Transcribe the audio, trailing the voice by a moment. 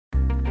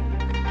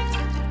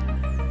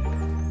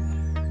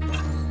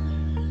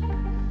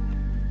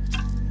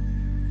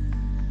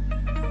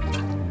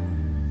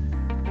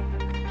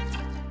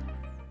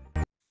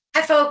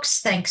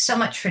folks. Thanks so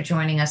much for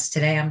joining us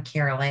today. I'm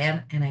Carol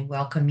Ann, and I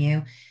welcome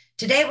you.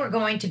 Today, we're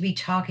going to be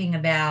talking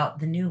about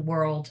the new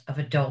world of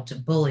adult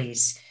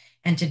bullies.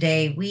 And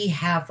today, we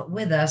have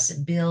with us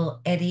Bill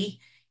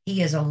Eddy.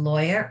 He is a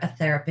lawyer, a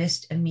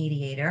therapist, a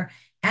mediator,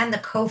 and the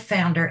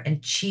co-founder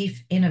and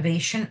chief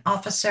innovation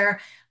officer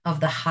of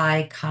the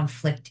High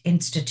Conflict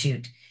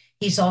Institute.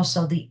 He's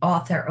also the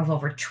author of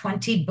over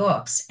 20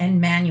 books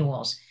and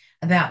manuals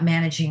about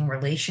managing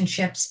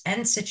relationships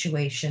and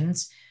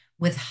situations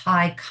with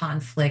high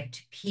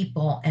conflict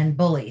people and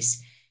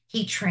bullies.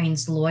 He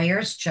trains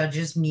lawyers,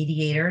 judges,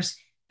 mediators,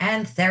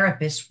 and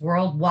therapists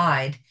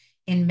worldwide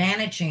in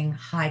managing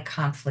high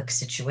conflict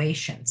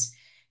situations.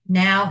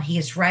 Now he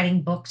is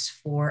writing books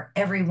for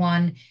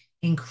everyone,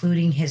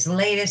 including his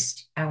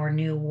latest, Our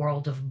New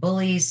World of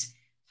Bullies,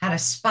 How to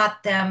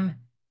Spot Them,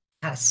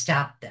 How to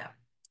Stop Them.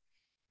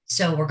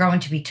 So we're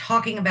going to be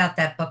talking about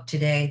that book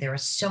today. There are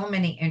so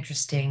many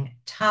interesting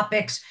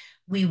topics.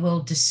 We will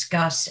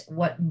discuss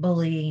what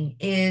bullying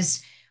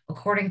is.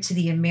 According to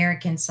the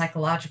American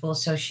Psychological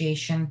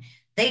Association,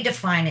 they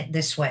define it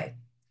this way.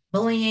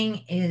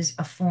 Bullying is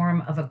a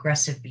form of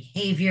aggressive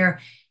behavior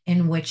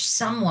in which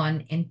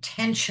someone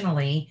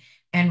intentionally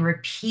and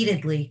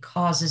repeatedly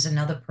causes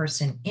another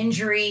person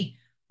injury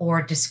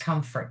or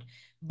discomfort.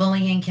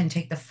 Bullying can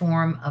take the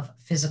form of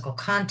physical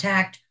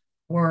contact,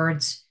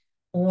 words,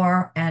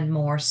 and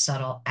more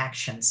subtle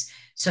actions.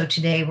 So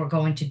today we're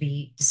going to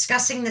be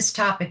discussing this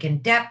topic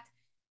in depth.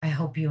 I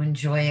hope you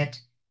enjoy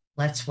it.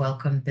 Let's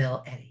welcome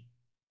Bill Eddy.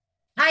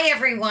 Hi,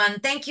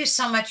 everyone. Thank you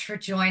so much for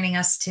joining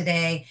us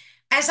today.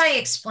 As I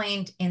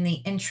explained in the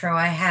intro,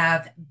 I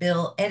have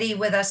Bill Eddy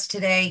with us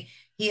today.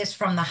 He is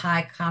from the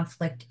High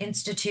Conflict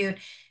Institute.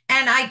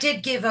 And I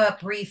did give a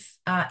brief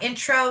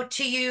intro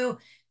to you,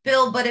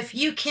 Bill, but if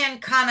you can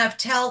kind of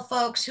tell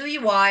folks who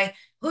you are,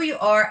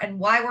 and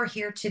why we're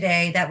here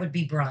today, that would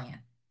be brilliant.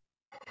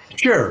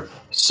 Sure.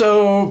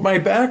 So my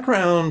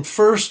background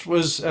first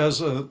was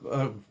as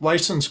a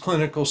licensed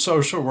clinical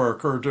social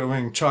worker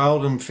doing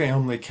child and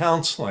family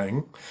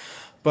counseling,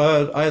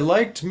 but I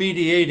liked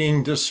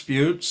mediating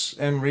disputes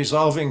and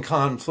resolving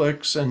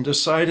conflicts and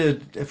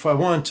decided if I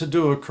wanted to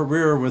do a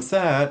career with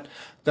that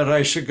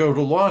I should go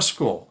to law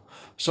school.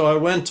 So I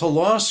went to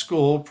law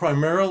school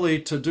primarily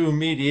to do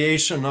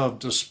mediation of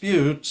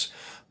disputes,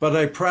 but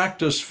I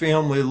practiced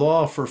family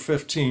law for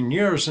 15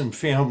 years in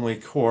family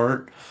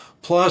court,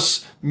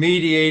 plus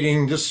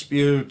mediating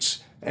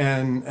disputes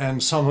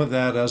and some of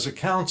that as a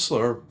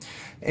counselor.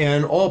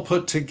 And all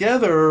put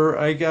together,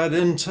 I got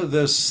into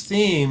this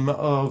theme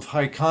of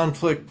high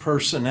conflict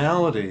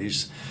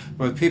personalities,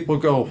 where people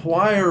go,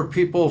 why are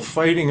people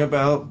fighting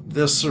about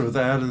this or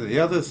that or the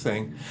other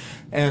thing?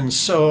 And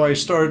so I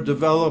started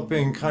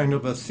developing kind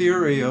of a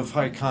theory of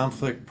high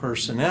conflict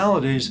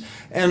personalities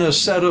and a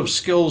set of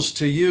skills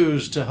to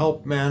use to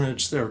help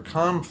manage their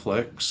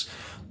conflicts.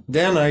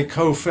 Then I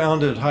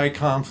co-founded High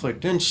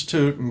Conflict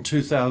Institute in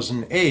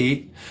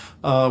 2008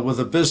 with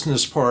a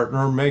business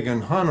partner,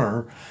 Megan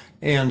Hunter.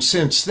 And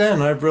since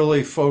then, I've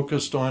really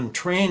focused on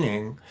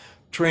training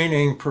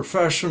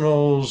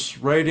professionals,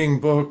 writing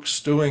books,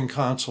 doing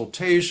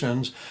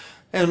consultations,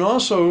 and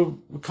also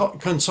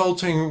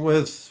consulting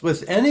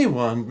with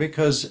anyone,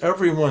 because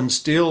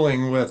everyone's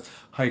dealing with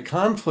high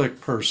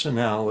conflict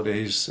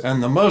personalities,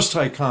 and the most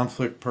high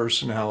conflict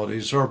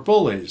personalities are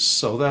bullies.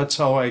 So that's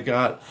how I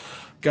got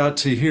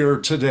to here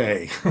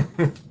today.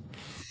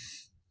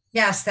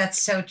 Yes, that's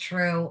so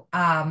true.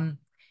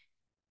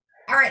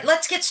 All right,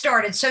 let's get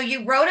started. So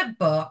you wrote a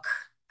book.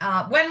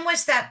 When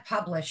was that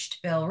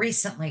published, Bill?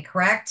 Recently,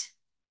 correct?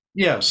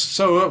 Yes,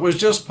 so it was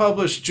just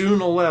published June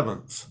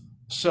 11th.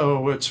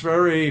 So it's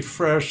very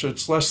fresh.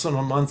 It's less than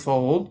a month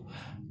old.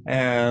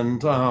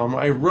 And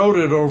I wrote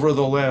it over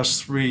the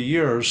last 3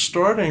 years,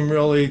 starting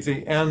really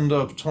the end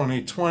of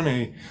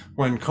 2020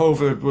 when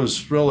COVID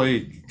was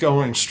really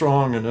going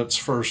strong in its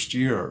first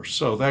year.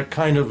 So that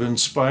kind of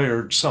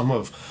inspired some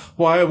of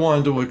why I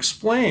wanted to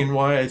explain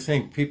why I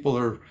think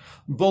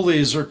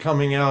bullies are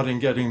coming out and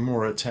getting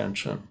more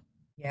attention.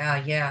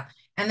 Yeah, yeah.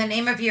 And the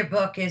name of your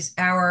book is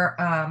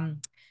Our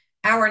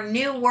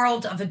New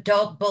World of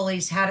Adult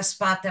Bullies, How to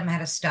Spot Them, How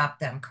to Stop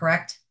Them,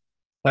 correct?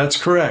 That's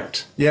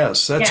correct.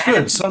 Yes, that's Yeah,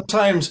 good.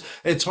 Sometimes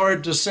it's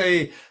hard to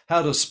say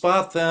how to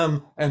spot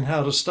them and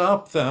how to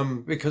stop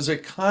them because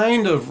it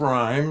kind of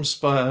rhymes,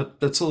 but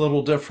it's a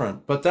little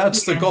different. But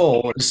that's the yeah,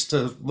 goal, is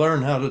to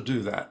learn how to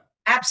do that.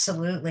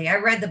 absolutely. I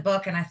read the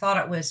book and I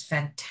thought it was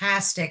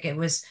fantastic. It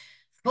was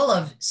full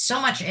of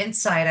so much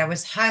insight. I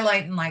was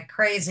highlighting like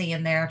crazy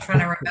in there, trying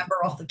to remember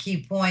all the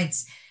key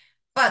points.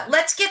 But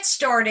let's get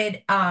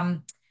started.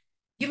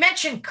 You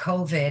mentioned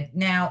COVID.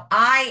 Now,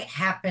 I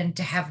happen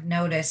to have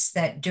noticed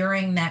that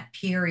during that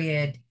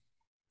period,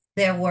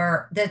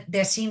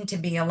 there seemed to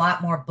be a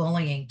lot more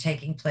bullying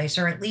taking place,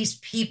 or at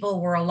least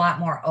people were a lot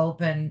more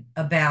open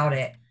about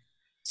it.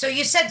 So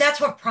you said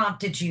that's what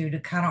prompted you to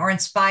kind of, or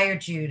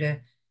inspired you to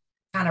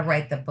kind of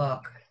write the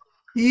book.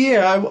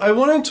 Yeah, I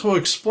wanted to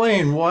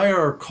explain why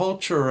our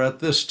culture at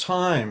this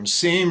time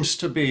seems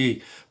to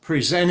be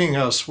presenting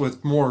us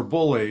with more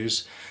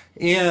bullies.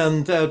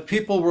 and that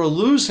people were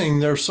losing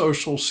their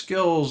social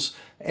skills.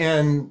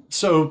 And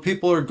so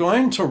people are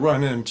going to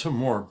run into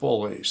more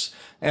bullies.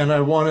 And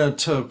I wanted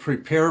to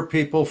prepare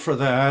people for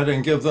that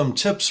and give them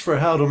tips for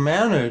how to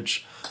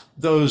manage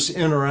those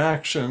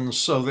interactions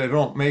so they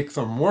don't make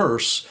them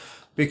worse.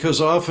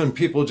 Because often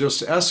people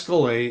just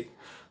escalate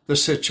the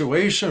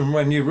situation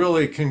when you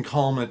really can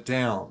calm it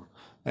down.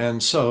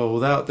 And so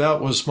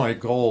that was my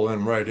goal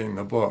in writing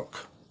the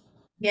book.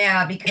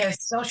 Yeah,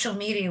 because social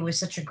media was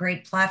such a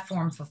great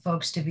platform for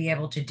folks to be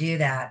able to do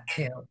that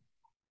too.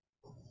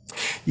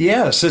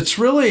 Yes,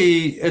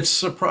 it's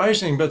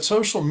surprising, but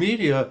social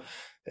media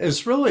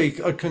is really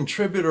a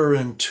contributor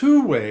in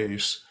two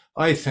ways,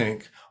 I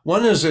think.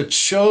 One is it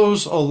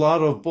shows a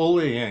lot of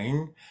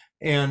bullying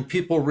and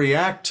people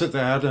react to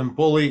that and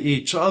bully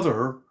each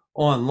other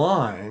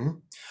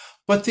online.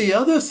 But the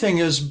other thing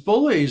is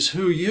bullies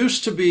who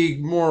used to be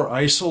more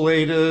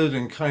isolated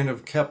and kind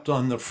of kept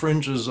on the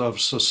fringes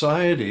of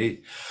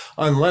society,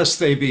 unless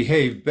they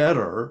behave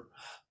better,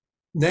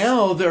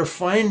 now they're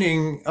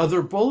finding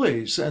other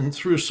bullies, and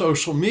through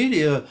social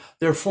media,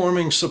 they're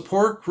forming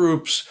support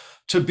groups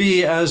to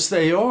be as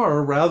they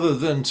are rather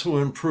than to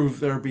improve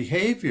their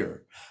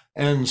behavior.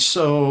 And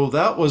so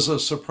that was a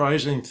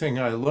surprising thing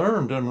I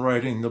learned in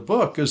writing the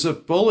book is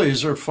that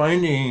bullies are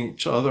finding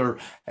each other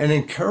and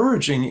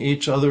encouraging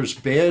each other's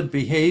bad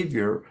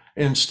behavior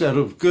instead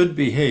of good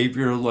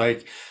behavior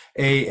like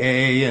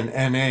AA and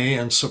NA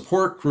and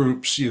support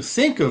groups you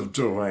think of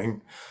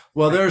doing.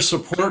 Well, Right. there's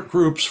support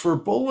groups for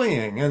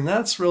bullying, and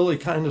that's really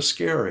kind of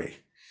scary.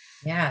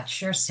 Yeah, it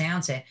sure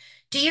sounds it.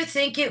 Do you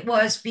think it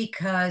was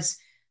because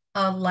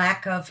a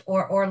lack of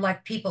or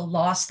like people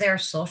lost their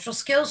social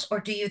skills, or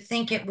do you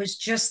think it was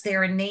just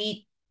their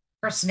innate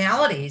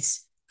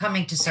personalities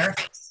coming to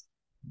surface?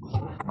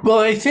 Well,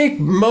 I think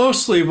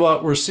mostly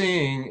what we're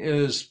seeing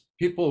is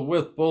people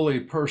with bully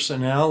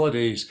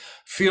personalities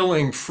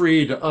feeling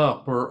freed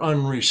up or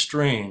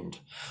unrestrained.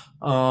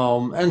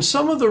 And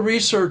some of the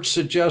research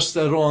suggests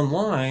that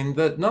online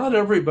that not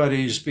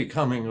everybody's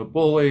becoming a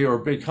bully or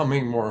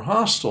becoming more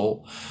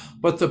hostile,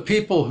 but the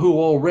people who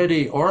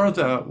already are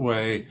that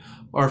way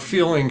are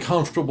feeling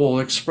comfortable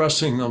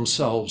expressing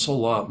themselves a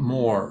lot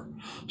more.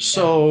 Yeah.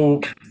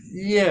 So,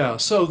 yeah,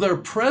 so their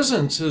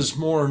presence is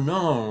more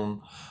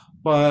known,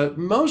 but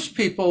most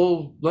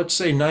people, let's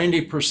say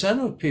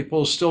 90% of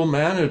people, still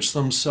manage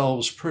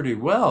themselves pretty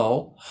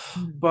well.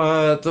 Mm.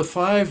 But the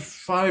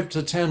five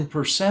to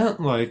 10%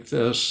 like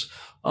this,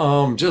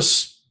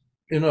 just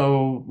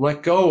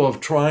let go of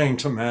trying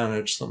to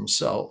manage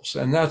themselves.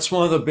 And that's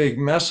one of the big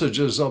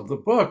messages of the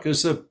book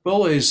is that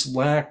bullies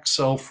lack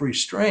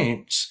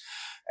self-restraints.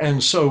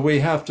 And so we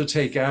have to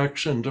take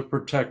action to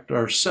protect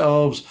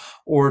ourselves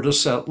or to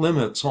set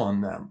limits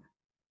on them.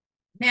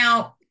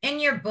 Now, in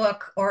your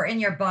book or in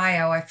your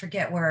bio, I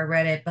forget where I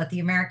read it, but the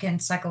American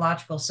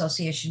Psychological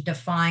Association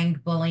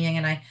defined bullying,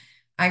 and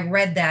I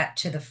read that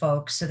to the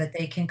folks so that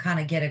they can kind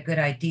of get a good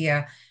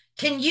idea.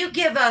 Can you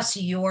give us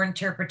your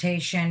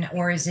interpretation,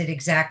 or is it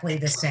exactly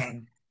the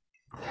same?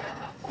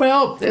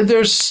 Well,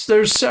 there's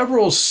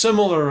several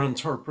similar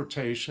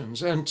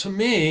interpretations, and to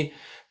me,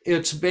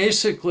 it's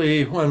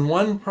basically when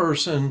one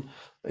person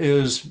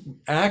is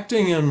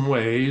acting in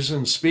ways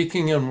and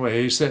speaking in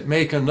ways that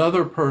make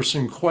another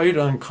person quite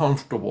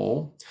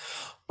uncomfortable,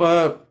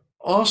 but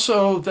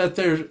also that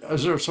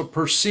there's a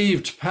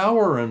perceived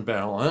power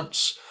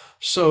imbalance,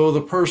 so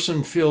the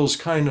person feels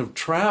kind of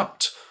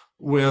trapped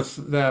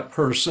with that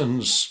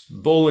person's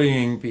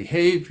bullying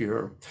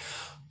behavior.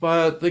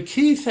 But the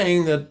key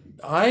thing that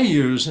I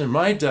use in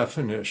my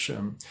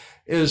definition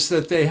is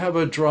that they have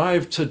a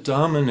drive to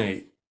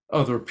dominate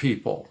other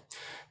people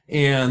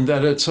and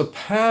that it's a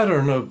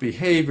pattern of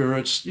behavior.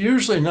 It's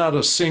usually not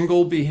a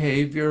single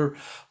behavior,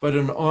 but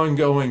an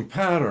ongoing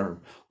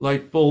pattern,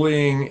 like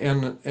bullying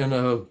in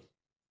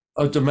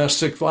a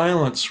domestic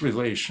violence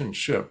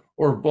relationship,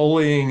 or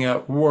bullying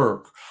at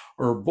work,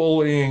 or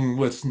bullying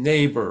with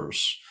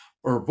neighbors,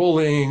 or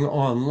bullying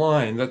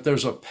online, that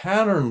there's a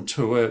pattern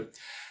to it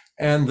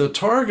and the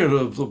target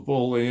of the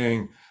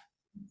bullying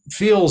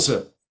feels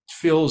it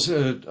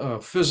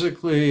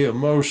physically,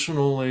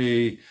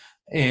 emotionally,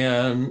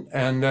 and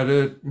that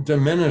it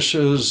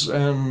diminishes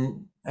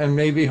and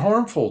may be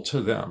harmful to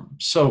them.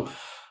 So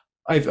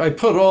I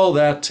put all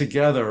that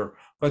together,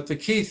 but the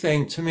key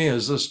thing to me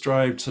is this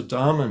drive to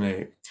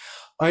dominate.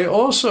 I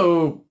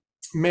also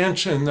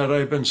mentioned that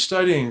I've been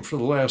studying for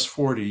the last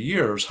 40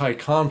 years high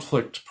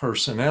conflict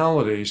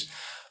personalities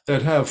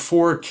that have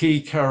four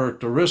key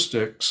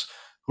characteristics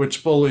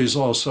which bullies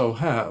also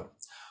have.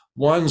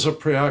 One's a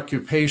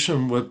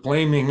preoccupation with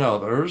blaming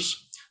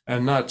others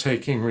and not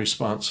taking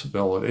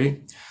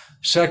responsibility.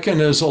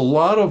 Second is a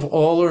lot of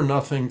all or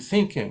nothing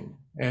thinking.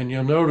 And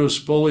you'll notice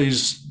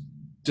bullies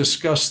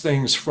discuss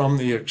things from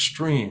the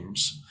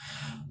extremes.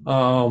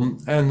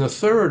 And the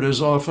third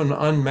is often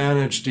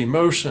unmanaged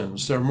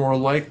emotions. They're more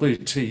likely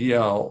to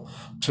yell,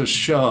 to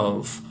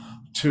shove,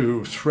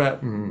 to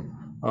threaten,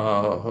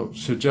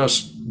 to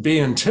just be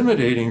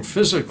intimidating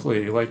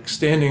physically, like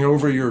standing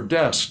over your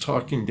desk,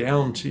 talking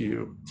down to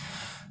you.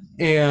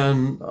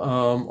 And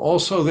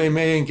also, they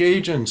may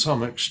engage in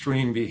some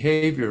extreme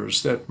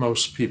behaviors that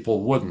most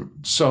people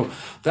wouldn't. So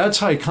that's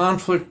high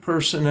conflict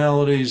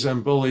personalities,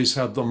 and bullies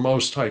have the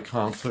most high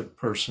conflict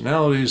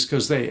personalities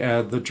because they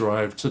add the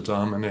drive to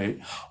dominate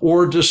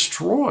or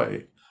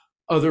destroy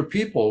other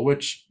people,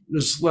 which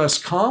is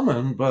less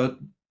common, but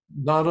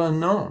not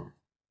unknown.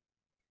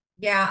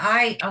 Yeah,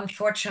 I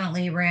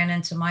unfortunately ran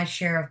into my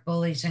share of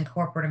bullies in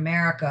corporate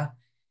America.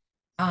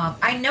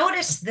 I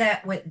noticed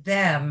that with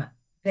them,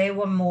 they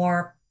were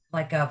more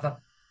like of a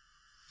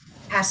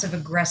passive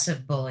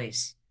aggressive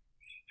bullies.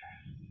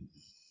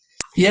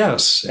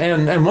 Yes,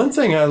 and one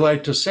thing I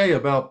like to say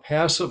about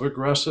passive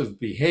aggressive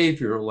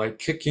behavior, like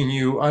kicking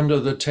you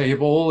under the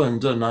table and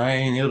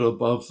denying it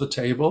above the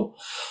table,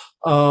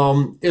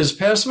 is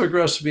passive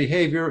aggressive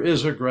behavior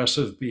is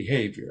aggressive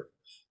behavior.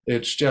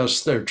 It's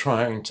just they're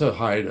trying to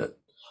hide it.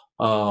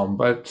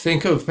 But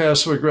think of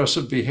passive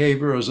aggressive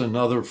behavior as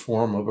another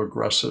form of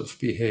aggressive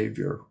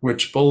behavior,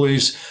 which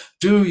bullies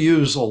do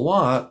use a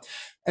lot.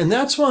 And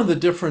that's one of the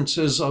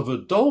differences of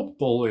adult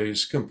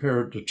bullies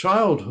compared to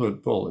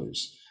childhood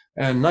bullies.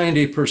 And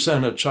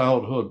 90% of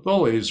childhood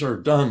bullies are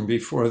done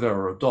before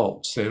they're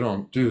adults. They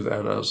don't do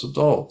that as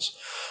adults.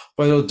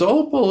 But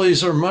adult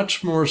bullies are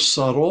much more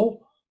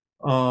subtle,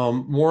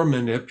 more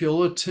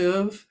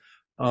manipulative,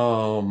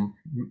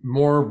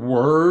 more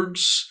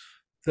words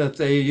that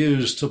they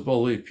use to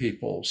bully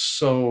people.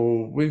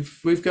 So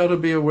we've got to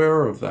be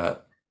aware of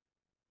that.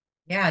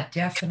 Yeah,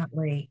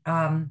 definitely.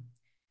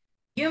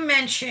 You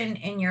mention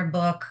in your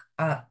book,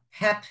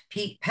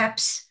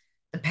 PEPs,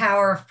 the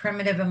power of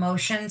primitive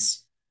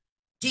emotions.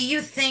 Do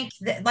you think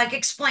that, like,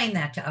 explain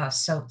that to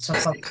us so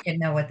folks can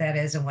know what that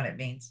is and what it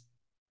means?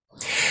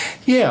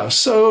 Yeah,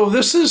 so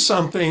this is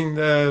something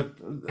that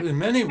in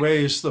many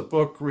ways the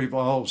book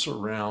revolves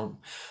around.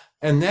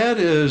 And that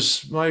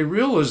is my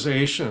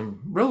realization,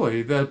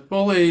 really, that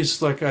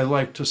bullies, like I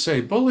like to say,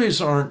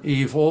 bullies aren't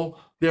evil,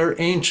 they're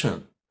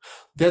ancient.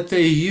 That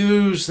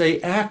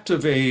they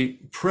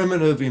activate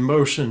primitive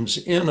emotions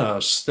in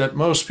us that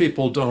most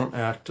people don't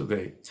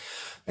activate.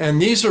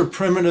 And these are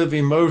primitive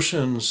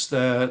emotions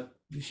that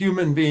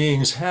human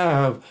beings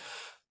have,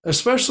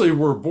 especially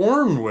we're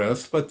born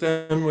with, but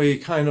then we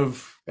kind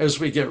of, as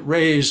we get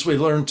raised, we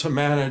learn to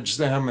manage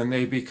them and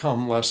they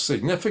become less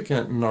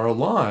significant in our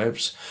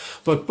lives.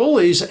 But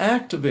bullies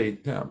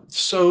activate them.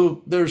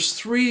 So there's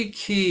three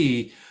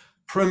key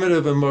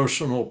primitive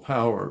emotional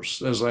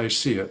powers as I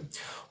see it.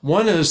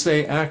 One is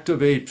they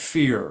activate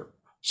fear.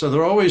 So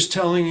they're always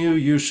telling you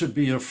you should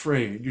be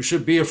afraid. You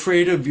should be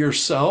afraid of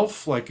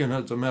yourself, like in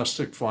a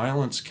domestic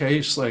violence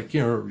case, like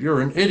you're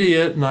an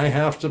idiot and I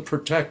have to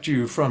protect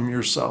you from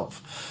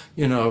yourself.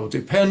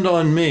 Depend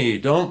on me.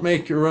 Don't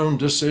make your own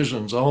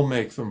decisions. I'll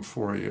make them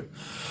for you.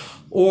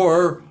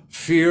 Or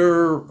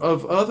fear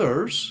of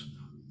others,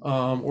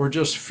 or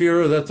just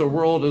fear that the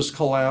world is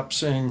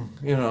collapsing.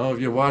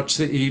 If you watch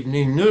the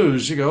evening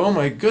news, you go, oh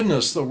my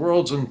goodness, the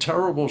world's in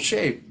terrible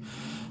shape.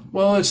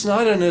 Well, it's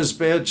not in as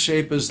bad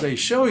shape as they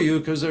show you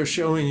because they're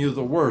showing you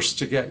the worst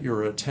to get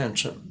your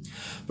attention.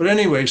 But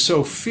anyway,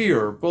 so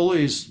fear,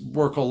 bullies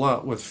work a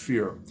lot with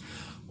fear.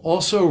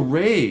 Also,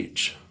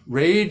 rage.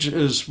 Rage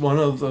is one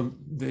of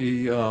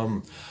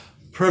the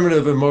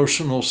primitive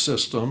emotional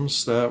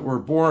systems that we're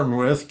born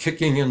with,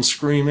 kicking and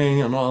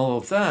screaming and all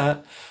of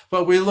that.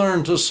 But we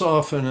learn to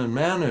soften and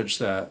manage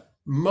that,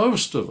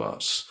 most of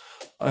us,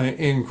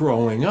 in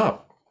growing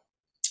up.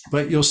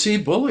 But you'll see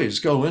bullies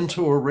go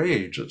into a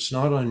rage. It's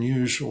not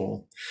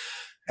unusual.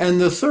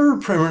 And the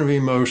third primitive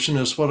emotion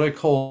is what I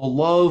call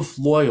love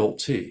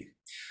loyalty,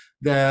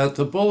 that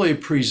the bully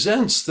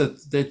presents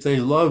that they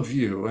love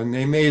you and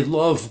they may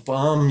love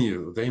bomb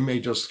you. They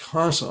may just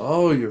constantly,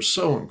 oh, you're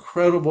so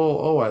incredible.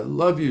 Oh, I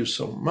love you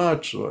so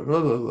much. Blah,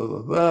 blah, blah,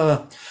 blah,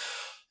 blah.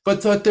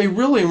 But what they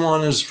really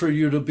want is for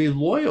you to be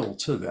loyal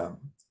to them.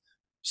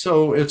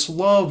 So it's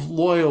love,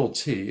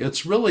 loyalty.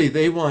 It's really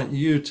they want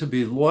you to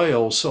be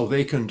loyal so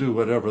they can do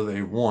whatever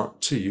they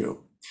want to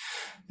you.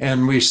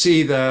 And we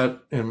see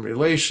that in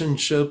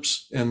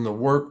relationships, in the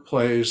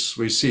workplace,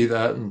 we see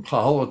that in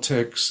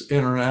politics,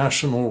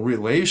 international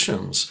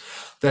relations,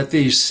 that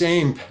these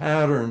same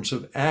patterns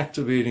of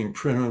activating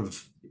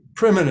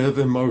primitive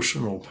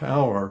emotional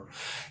power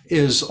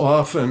is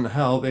often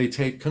how they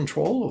take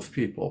control of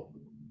people.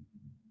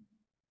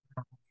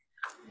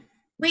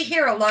 We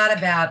hear a lot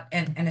about,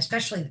 and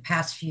especially the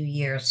past few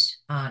years,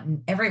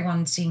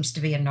 everyone seems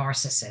to be a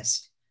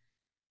narcissist.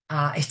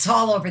 It's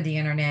all over the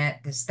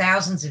internet. There's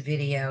thousands of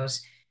videos.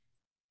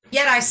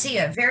 Yet I see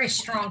a very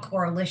strong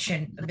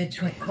correlation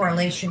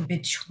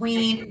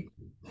between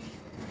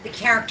the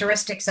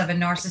characteristics of a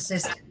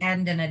narcissist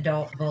and an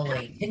adult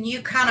bully. Can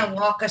you kind of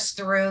walk us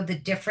through the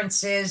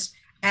differences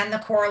and the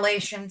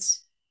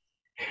correlations?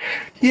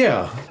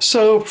 Yeah.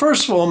 So,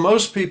 first of all,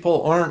 most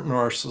people aren't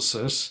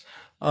narcissists.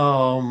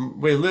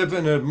 We live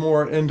in a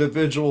more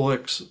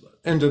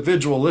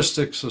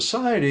individualistic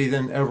society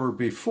than ever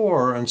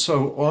before. And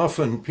so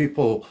often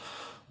people,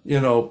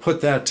 put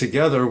that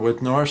together with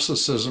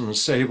narcissism and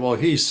say, well,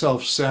 he's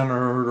self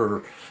centered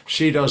or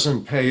she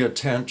doesn't pay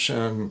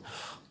attention.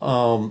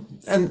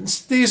 And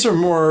these are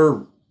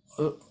more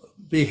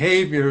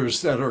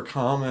behaviors that are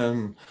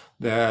common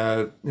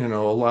that, a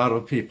lot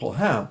of people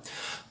have.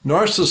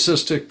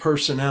 Narcissistic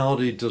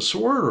personality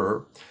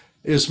disorder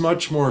is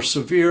much more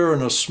severe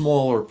in a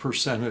smaller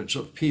percentage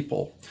of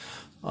people.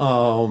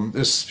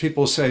 This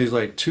people say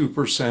like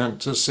 2%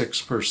 to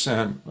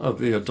 6% of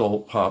the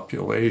adult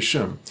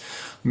population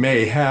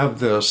may have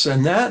this,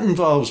 and that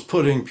involves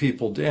putting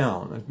people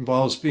down. It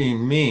involves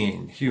being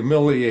mean,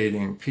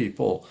 humiliating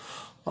people,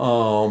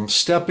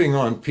 stepping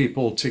on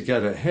people to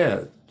get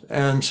ahead.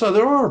 And so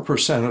there are a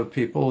percent of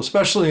people,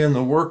 especially in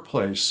the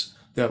workplace,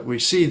 that we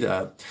see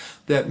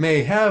that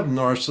may have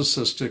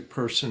narcissistic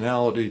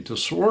personality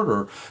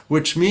disorder,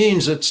 which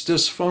means it's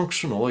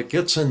dysfunctional. It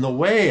gets in the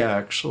way,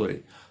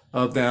 actually,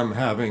 of them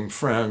having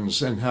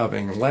friends and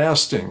having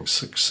lasting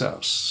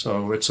success.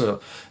 So it's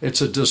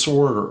a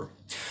disorder.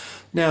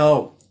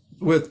 Now,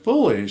 with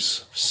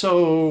bullies,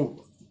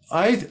 so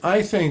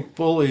I think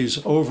bullies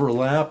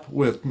overlap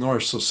with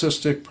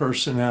narcissistic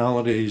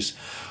personalities,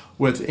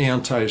 with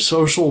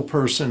antisocial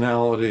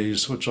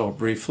personalities, which I'll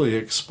briefly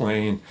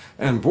explain,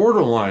 and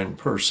borderline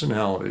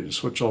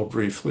personalities, which I'll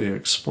briefly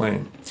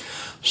explain.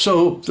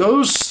 So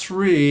those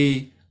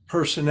three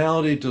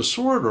personality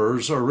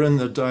disorders are in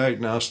the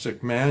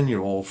diagnostic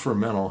manual for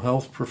mental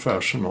health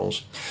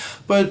professionals.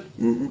 But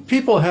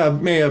people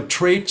may have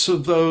traits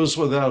of those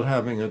without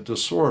having a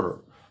disorder.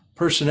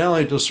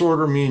 Personality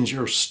disorder means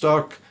you're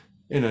stuck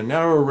in a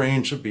narrow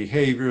range of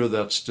behavior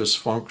that's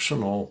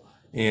dysfunctional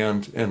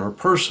and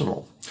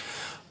interpersonal.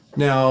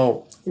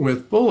 Now,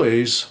 with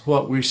bullies,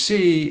 what we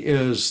see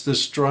is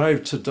this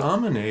drive to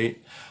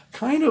dominate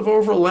kind of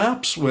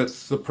overlaps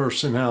with the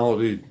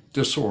personality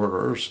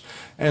disorders.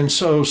 And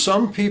so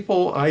some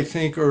people, I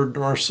think, are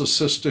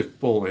narcissistic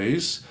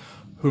bullies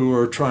who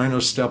are trying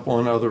to step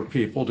on other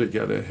people to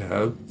get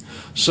ahead.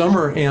 Some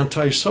are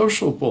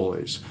antisocial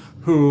bullies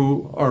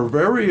who are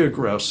very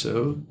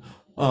aggressive,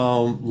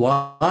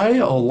 lie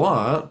a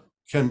lot,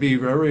 can be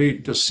very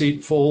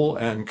deceitful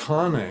and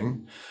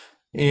conning,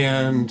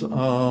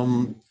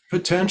 and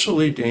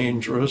potentially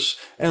dangerous,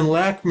 and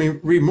lack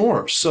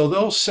remorse. So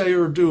they'll say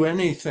or do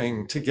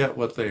anything to get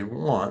what they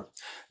want.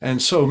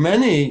 And so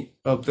many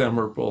of them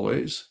are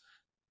bullies.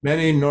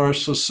 Many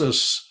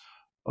narcissists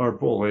are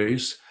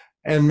bullies,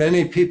 and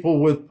many people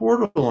with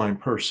borderline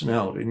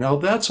personality. Now,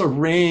 that's a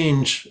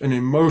range, an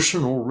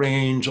emotional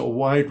range, a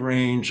wide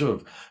range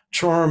of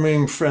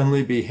charming,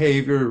 friendly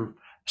behavior,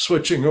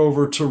 switching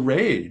over to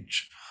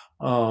rage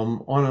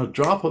on a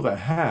drop of a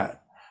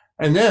hat,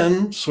 and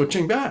then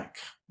switching back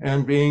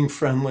and being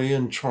friendly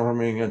and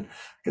charming. And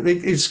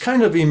these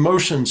kind of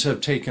emotions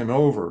have taken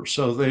over,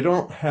 so they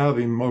don't have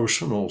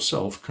emotional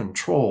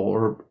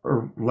self-control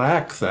or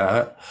lack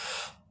that.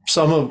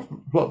 Some of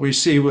what we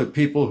see with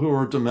people who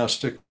are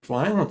domestic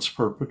violence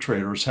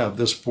perpetrators have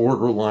this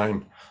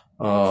borderline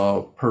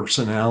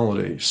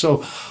personality.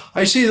 So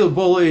I see the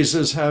bullies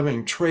as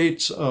having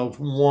traits of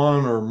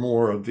one or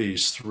more of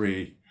these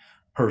three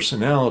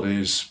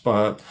personalities,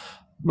 but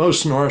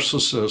most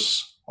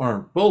narcissists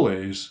aren't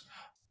bullies,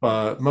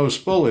 but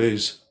most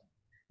bullies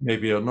may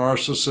be a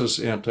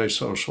narcissist,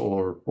 antisocial,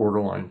 or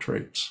borderline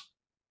traits.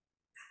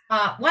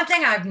 One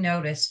thing I've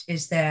noticed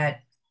is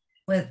that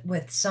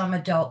with some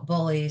adult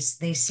bullies,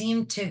 they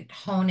seem to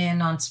hone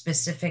in on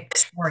specific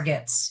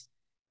targets,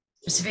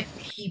 specific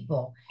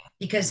people,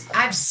 because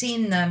I've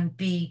seen them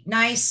be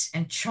nice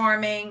and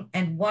charming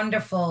and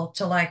wonderful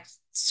to like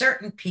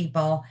certain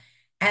people,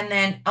 and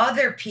then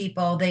other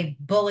people, they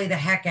bully the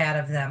heck out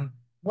of them.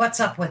 What's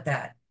up with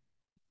that?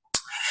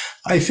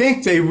 I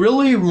think they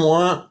really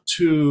want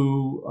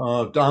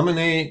to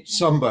dominate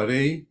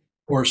somebody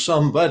or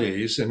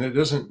somebodies, and it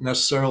isn't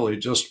necessarily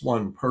just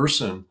one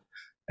person.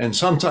 And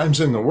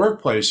sometimes in the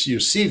workplace, you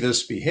see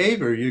this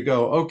behavior, you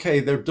go, okay,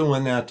 they're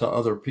doing that to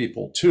other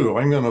people too.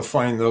 I'm going to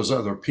find those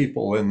other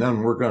people, and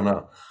then we're going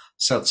to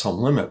set some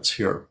limits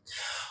here.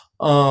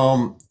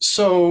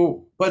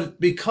 But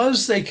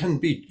because they can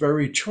be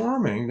very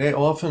charming, they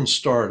often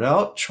start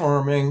out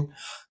charming,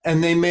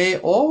 and they may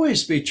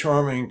always be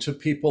charming to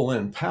people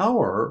in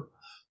power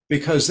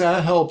because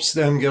that helps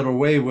them get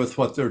away with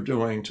what they're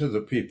doing to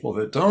the people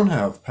that don't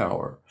have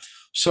power.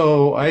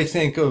 So I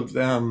think of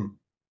them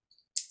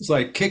as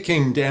like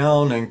kicking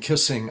down and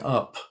kissing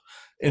up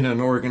in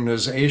an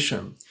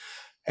organization.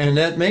 And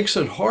that makes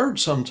it hard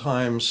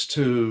sometimes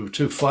to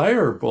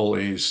fire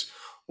bullies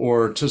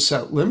or to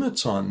set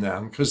limits on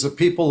them because the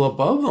people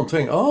above them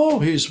think, oh,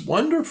 he's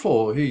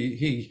wonderful.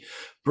 He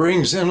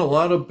brings in a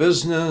lot of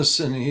business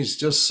and he's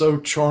just so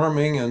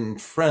charming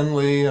and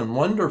friendly and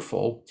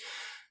wonderful.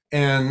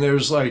 And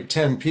there's like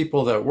 10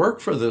 people that work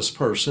for this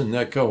person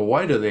that go,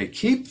 why do they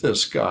keep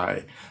this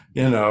guy?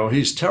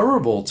 He's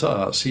terrible to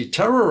us. He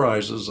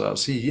terrorizes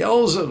us. He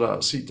yells at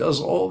us. He does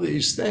all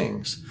these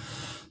things.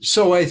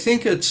 So I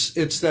think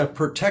it's that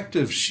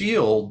protective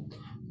shield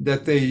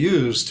that they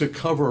use to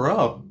cover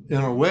up,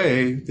 in a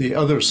way, the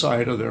other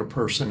side of their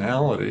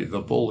personality,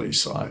 the bully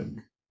side.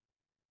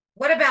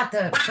 What about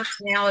the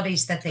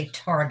personalities that they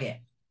target?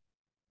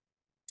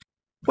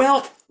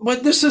 Well,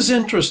 but this is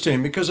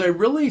interesting because I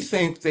really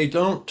think they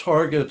don't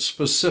target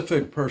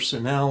specific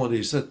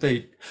personalities, that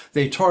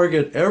they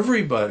target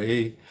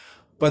everybody,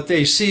 but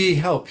they see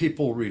how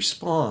people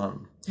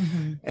respond.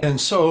 Hmm.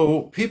 And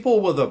so people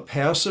with a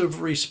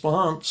passive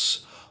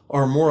response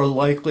are more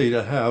likely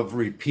to have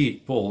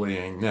repeat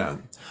bullying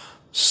then.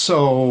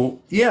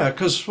 So yeah,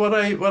 because what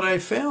I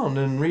found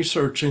in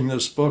researching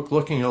this book,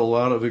 looking at a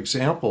lot of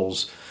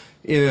examples,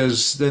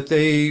 is that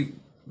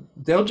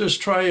they'll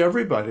just try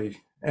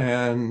everybody,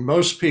 and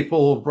most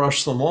people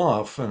brush them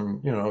off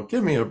and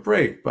give me a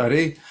break,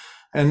 buddy,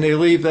 and they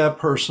leave that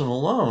person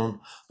alone.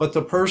 But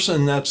the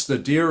person that's the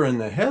deer in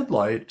the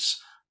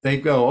headlights, they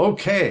go,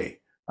 okay,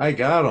 I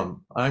got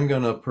him. I'm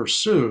going to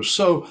pursue.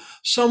 So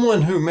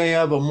someone who may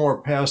have a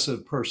more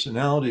passive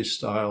personality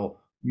style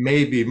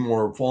may be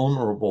more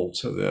vulnerable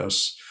to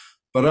this.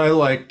 But I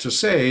like to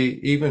say,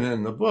 even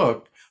in the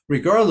book,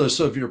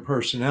 regardless of your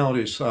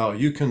personality style,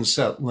 you can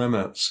set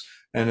limits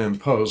and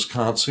impose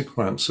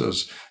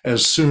consequences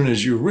as soon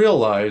as you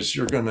realize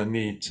you're going to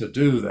need to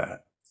do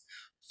that.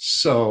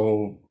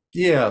 So,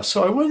 yeah,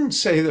 so I wouldn't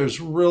say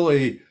there's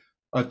really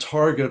a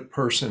target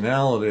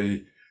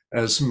personality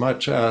as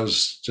much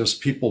as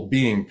just people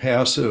being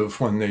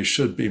passive when they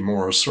should be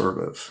more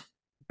assertive.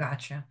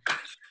 Gotcha.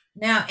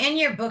 Now, in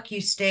your book,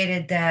 you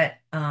stated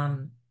that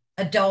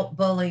adult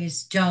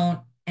bullies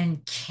don't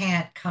and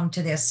can't come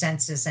to their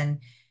senses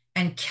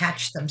and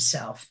catch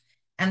themselves,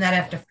 and that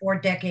after 4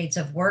 decades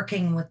of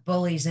working with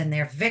bullies and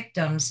their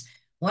victims,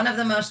 one of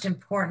the most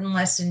important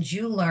lessons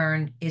you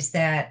learned is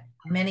that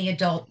many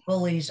adult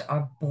bullies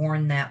are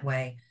born that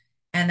way,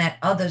 and that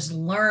others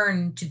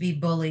learn to be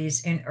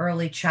bullies in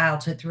early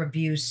childhood through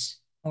abuse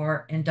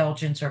or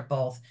indulgence or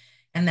both,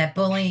 and that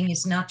bullying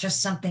is not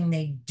just something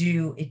they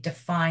do, it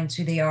defines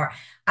who they are.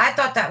 I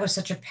thought that was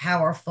such a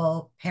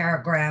powerful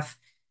paragraph.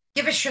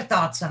 Give us your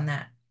thoughts on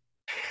that.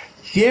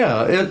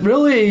 Yeah, it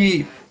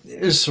really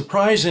is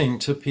surprising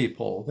to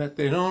people that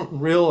they don't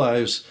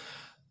realize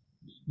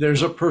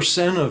there's a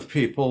percent of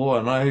people,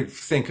 and I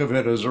think of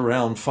it as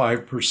around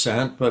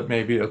 5%, but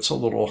maybe it's a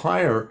little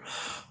higher,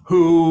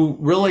 who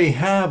really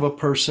have a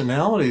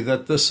personality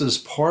that this is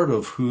part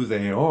of who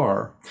they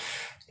are.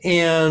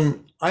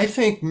 And I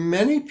think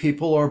many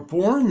people are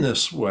born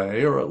this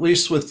way, or at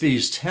least with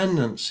these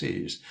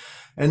tendencies.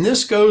 And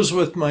this goes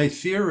with my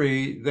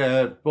theory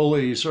that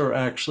bullies are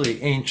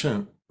actually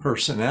ancient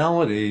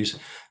personalities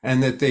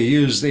and that they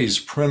use these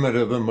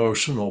primitive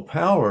emotional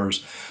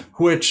powers,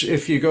 which,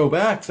 if you go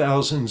back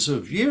thousands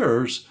of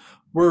years,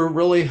 were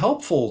really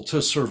helpful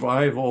to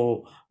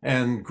survival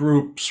and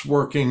groups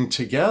working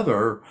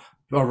together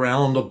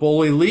around a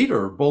bully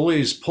leader.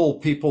 Bullies pull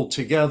people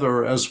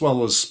together as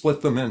well as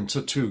split them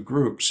into two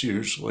groups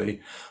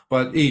usually,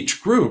 but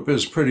each group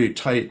is pretty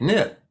tight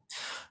knit.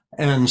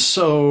 And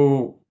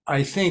so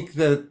I think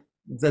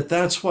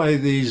that's why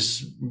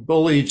these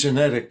bully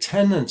genetic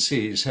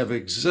tendencies have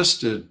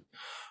existed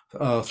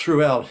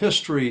throughout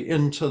history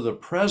into the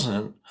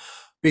present,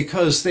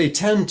 because they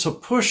tend to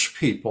push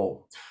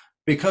people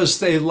because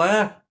they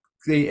lack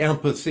the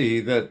empathy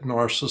that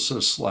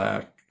narcissists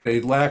lack. They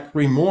lack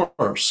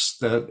remorse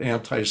that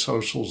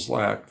antisocials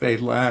lack. They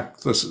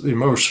lack this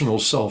emotional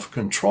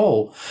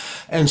self-control.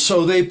 And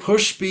so they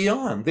push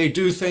beyond. They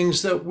do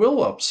things that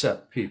will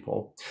upset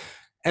people.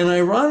 And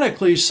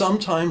ironically,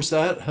 sometimes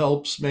that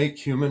helps make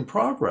human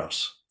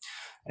progress.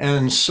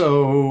 And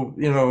so,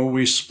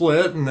 we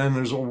split and then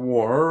there's a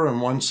war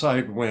and one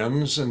side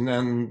wins. And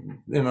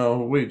then,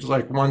 we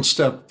like one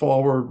step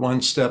forward,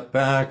 one step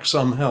back,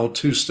 somehow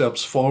two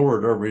steps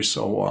forward every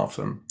so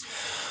often.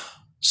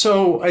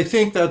 So I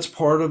think that's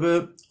part of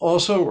it.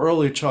 Also,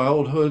 early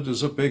childhood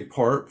is a big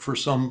part for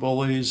some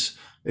bullies.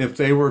 If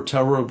they were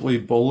terribly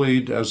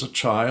bullied as a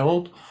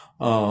child,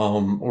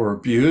 or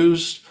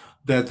abused,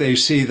 that they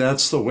see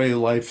that's the way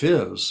life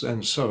is.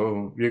 And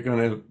so you're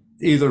going to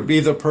either be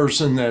the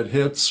person that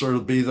hits or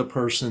be the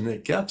person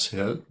that gets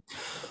hit.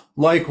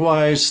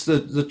 Likewise,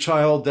 the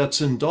child that's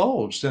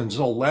indulged and is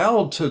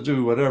allowed to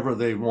do whatever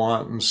they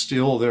want and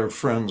steal their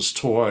friends'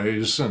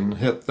 toys and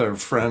hit their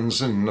friends,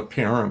 and the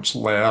parents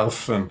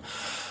laugh,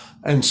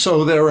 and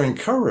so they're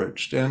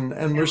encouraged.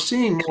 And we're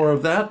seeing more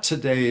of that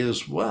today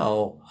as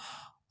well.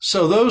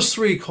 So those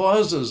three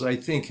causes, I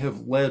think,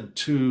 have led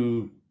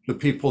to the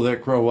people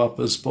that grow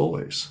up as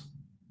bullies.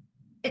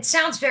 It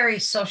sounds very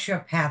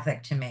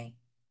sociopathic to me.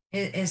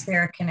 Is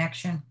there a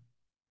connection?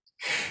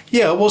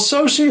 Yeah, well,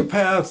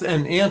 sociopath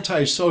and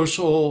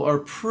antisocial are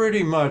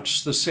pretty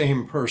much the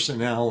same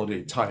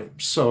personality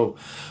type. So,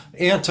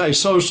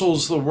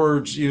 antisocial's the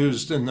words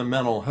used in the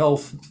mental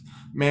health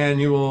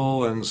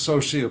manual, and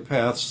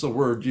sociopath's the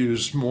word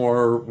used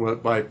more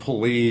by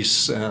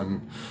police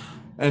and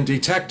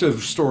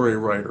detective story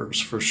writers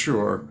for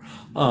sure.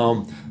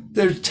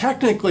 There's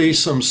technically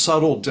some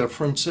subtle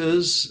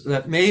differences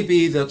that may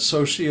be that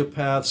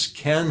sociopaths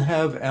can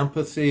have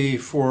empathy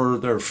for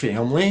their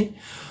family,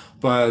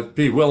 but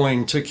be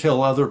willing to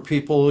kill other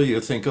people.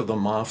 You think of the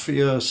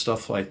mafia,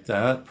 stuff like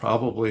that,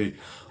 probably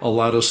a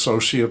lot of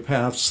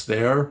sociopaths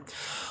there.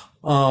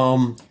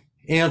 Um,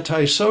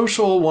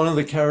 Antisocial, one of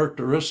the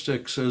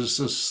characteristics is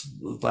this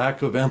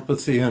lack of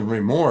empathy and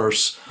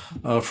remorse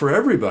for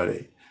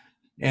everybody.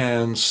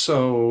 And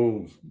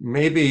so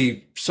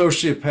maybe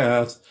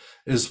sociopath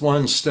is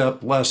one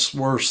step less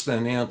worse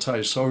than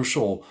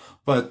antisocial,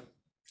 but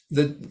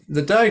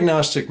the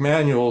diagnostic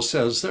manual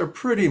says they're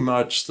pretty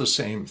much the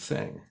same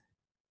thing.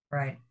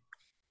 Right.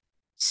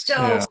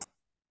 So,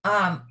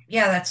 Yeah.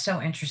 yeah, that's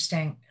so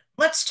interesting.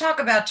 Let's talk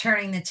about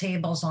turning the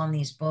tables on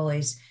these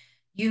bullies.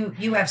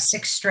 You have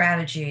six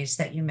strategies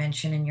that you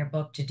mention in your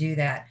book to do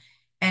that.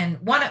 And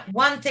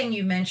one thing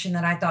you mentioned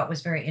that I thought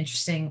was very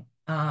interesting,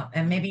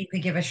 and maybe you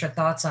could give us your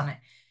thoughts on it.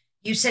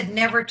 You said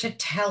never to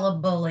tell a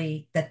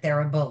bully that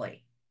they're a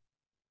bully.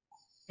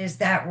 Is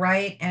that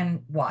right?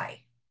 And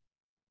why?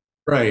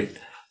 Right.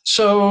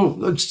 So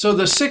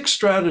the six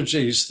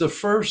strategies, the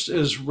first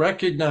is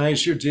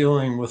recognize you're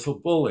dealing with a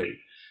bully.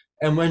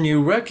 And when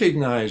you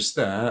recognize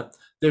that,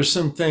 there's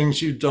some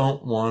things you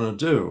don't want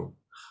to do.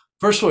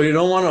 First of all, you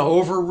don't want to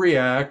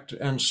overreact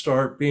and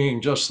start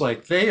being just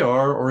like they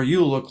are, or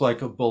you look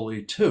like a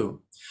bully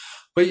too.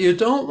 But you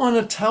don't want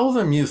to tell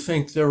them you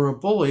think they're a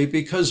bully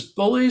because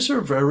bullies are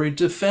very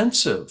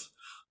defensive.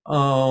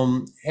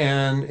 And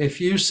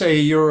if you say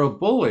you're a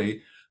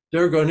bully,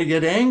 they're going to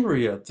get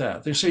angry at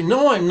that. They say,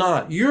 no, I'm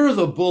not. You're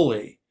the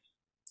bully.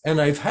 And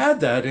I've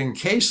had that in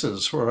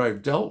cases where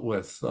I've dealt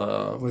with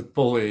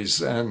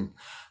bullies. And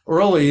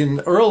in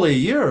early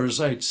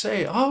years, I'd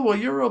say, oh, well,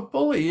 you're a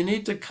bully. You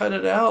need to cut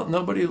it out.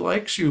 Nobody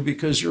likes you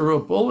because you're a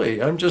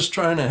bully. I'm just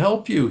trying to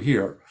help you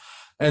here.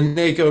 And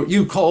they go,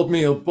 you called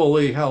me a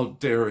bully. How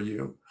dare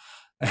you?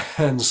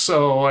 And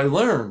so I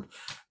learned,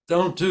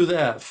 don't do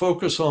that.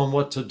 Focus on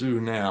what to do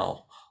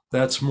now.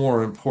 That's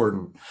more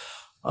important.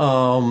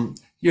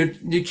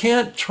 You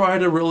can't try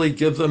to really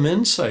give them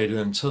insight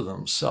into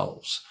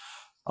themselves.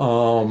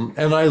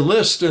 And I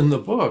list in the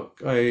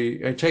book,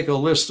 I take a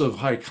list of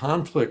high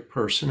conflict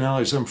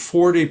personalities and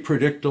 40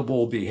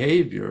 predictable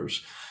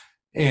behaviors.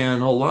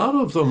 And a lot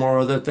of them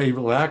are that they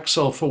lack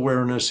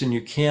self-awareness and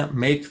you can't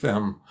make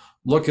them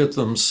look at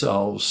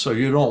themselves. So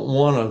you don't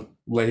want to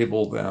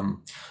label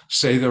them.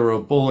 Say they're a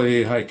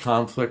bully, high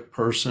conflict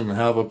person,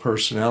 have a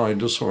personality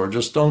disorder.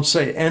 Just don't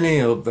say any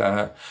of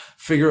that.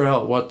 Figure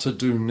out what to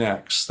do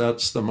next.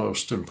 That's the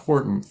most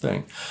important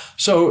thing.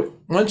 So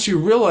once you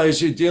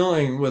realize you're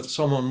dealing with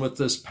someone with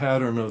this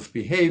pattern of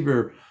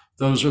behavior,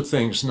 those are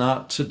things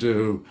not to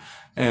do.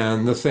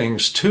 And the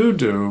things to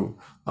do,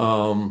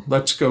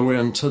 let's go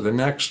into the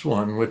next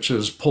one, which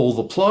is pull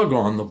the plug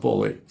on the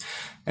bully.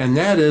 And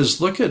that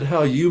is, look at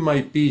how you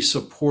might be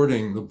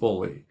supporting the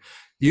bully.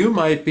 You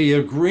might be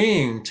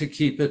agreeing to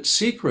keep it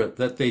secret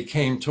that they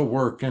came to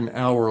work an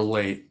hour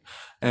late.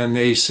 And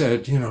they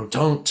said,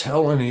 don't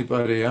tell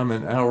anybody I'm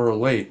an hour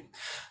late.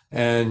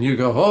 And you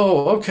go,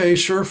 oh, okay,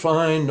 sure,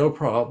 fine, no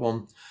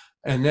problem.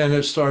 And then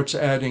it starts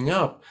adding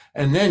up.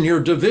 And then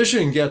your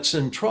division gets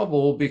in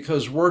trouble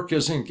because work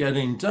isn't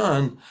getting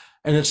done.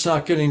 And it's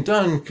not getting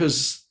done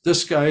because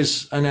this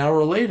guy's an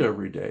hour late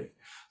every day.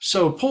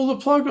 So pull the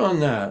plug on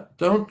that.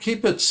 Don't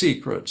keep it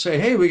secret. Say,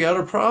 hey, we got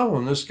a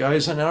problem. This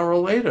guy's an hour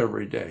late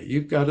every day.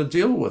 You've got to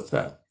deal with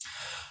that.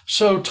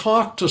 So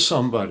talk to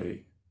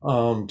somebody.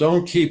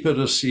 Don't keep it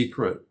a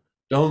secret.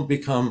 Don't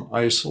become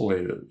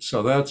isolated.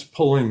 So that's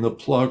pulling the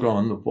plug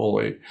on the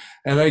bully.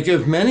 And I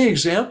give many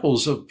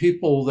examples of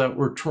people that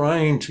were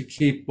trying to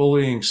keep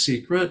bullying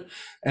secret,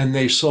 and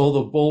they saw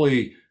the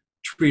bully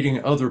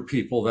treating other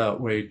people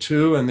that way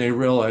too, and they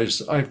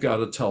realized, I've got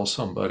to tell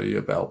somebody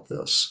about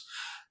this.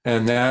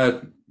 And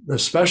that,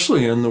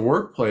 especially in the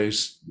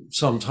workplace,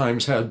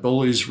 sometimes had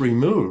bullies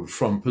removed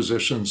from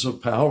positions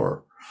of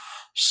power.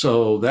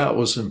 So that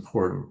was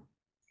important.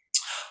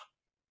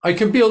 I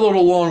can be a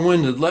little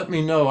long-winded. Let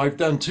me know. I've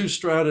done 2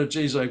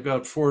 strategies. I've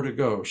got 4 to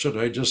go. Should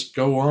I just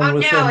go on Oh,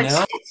 with no, them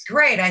now? it's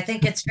great. I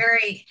think it's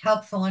very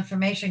helpful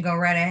information. Go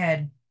right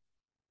ahead.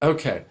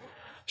 Okay.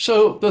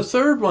 So the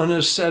third one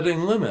is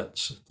setting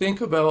limits.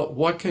 Think about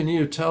what can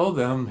you tell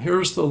them?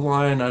 Here's the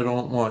line I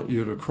don't want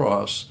you to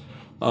cross.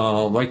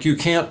 Like you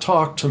can't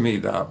talk to me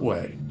that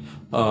way.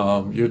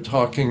 You're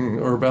talking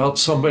or about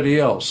somebody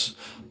else.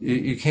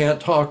 You can't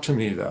talk to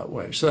me that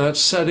way. So that's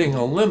setting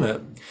a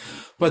limit.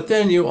 But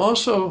then you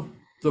also,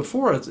 the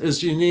fourth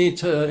is you need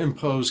to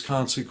impose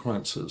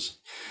consequences.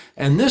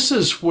 And this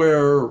is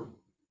where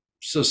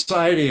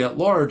society at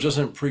large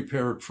isn't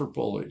prepared for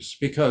bullies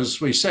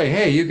because we say,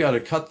 hey, you got to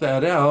cut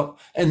that out.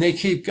 And they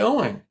keep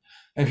going.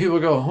 And people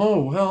go,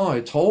 oh, well,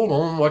 I told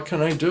him, what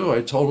can I do?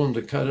 I told him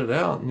to cut it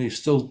out and he's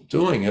still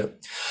doing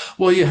it.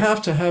 Well, you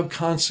have to have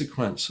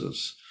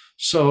consequences.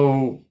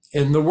 So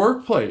in the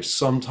workplace,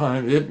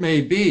 sometimes it may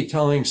be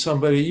telling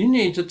somebody, you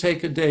need to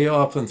take a day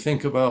off and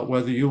think about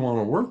whether you want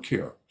to work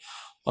here.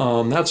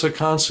 That's a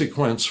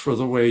consequence for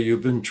the way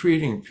you've been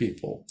treating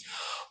people.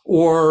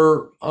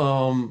 Or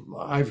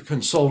I've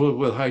consulted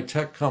with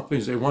high-tech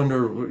companies. They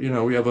wonder,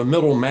 we have a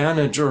middle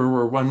manager.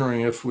 We're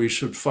wondering if we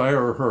should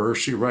fire her.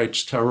 She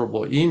writes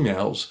terrible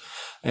emails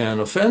and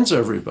offends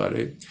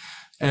everybody.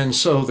 And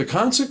so the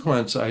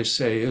consequence, I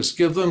say, is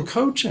give them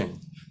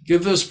coaching.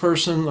 give this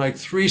person like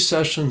 3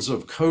 sessions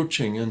of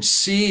coaching and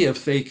see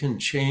if they can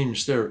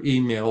change their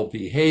email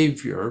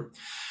behavior.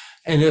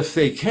 And if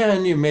they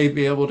can, you may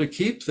be able to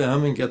keep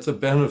them and get the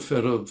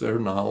benefit of their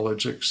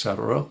knowledge,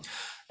 etc.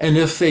 And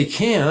if they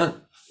can't,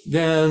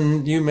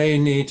 then you may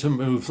need to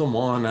move them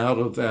on out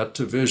of that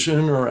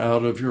division or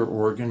out of your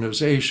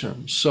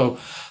organization. So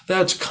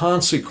that's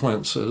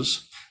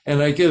consequences.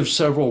 And I give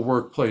several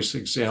workplace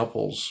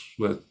examples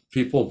with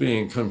people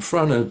being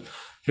confronted.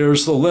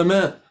 Here's the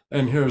limit,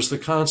 and here's the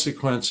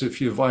consequence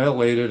if you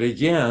violate it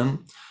again.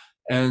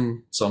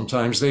 And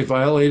sometimes they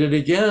violate it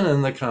again,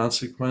 and the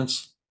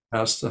consequence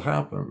has to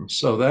happen.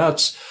 So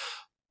that's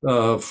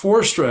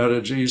 4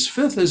 strategies.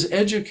 5th is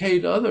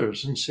educate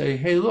others and say,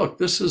 hey, look,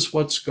 this is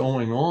what's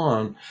going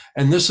on,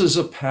 and this is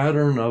a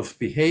pattern of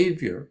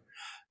behavior.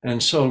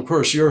 And so, of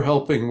course, you're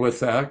helping with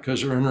that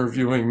because you're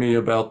interviewing me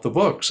about the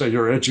book. So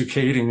you're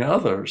educating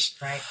others.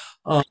 Right.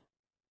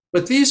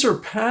 But these are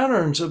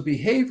patterns of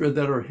behavior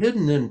that are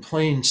hidden in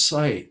plain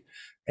sight.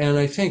 And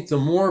I think the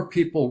more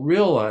people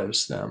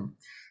realize them,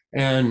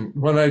 and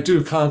when I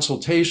do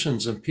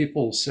consultations and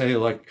people say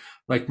like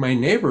my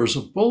neighbor's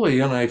a bully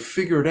and I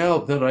figured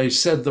out that I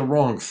said the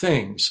wrong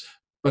things,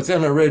 but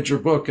then I read your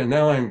book and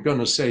now I'm going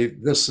to say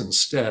this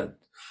instead.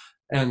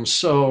 And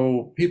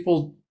so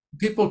people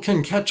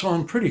can catch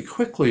on pretty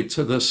quickly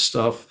to this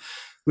stuff.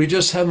 We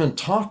just haven't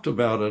talked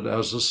about it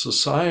as a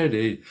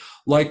society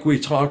like we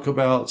talk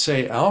about,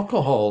 say,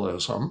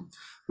 alcoholism.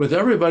 With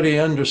everybody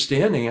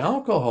understanding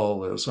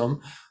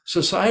alcoholism,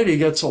 society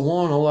gets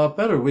along a lot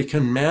better. We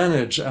can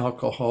manage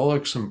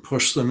alcoholics and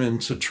push them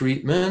into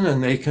treatment,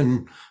 and they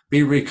can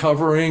be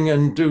recovering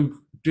and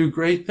do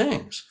great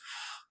things.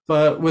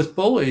 But with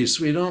bullies,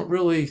 we don't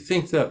really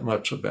think that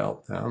much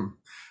about them.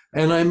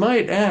 And I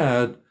might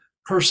add,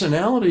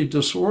 personality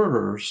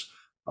disorders,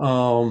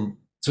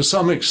 to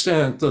some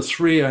extent, the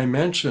 3 I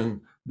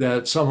mentioned,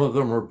 that some of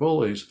them are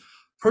bullies.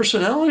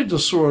 Personality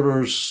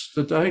disorders,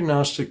 the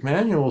diagnostic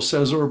manual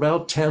says, are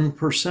about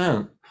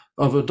 10%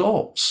 of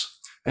adults.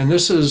 And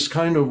this is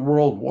kind of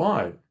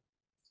worldwide.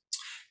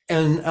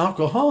 And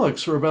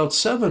alcoholics are about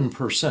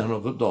 7%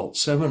 of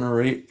adults, 7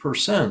 or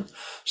 8%.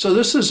 So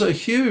this is a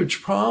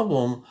huge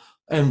problem.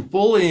 And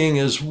bullying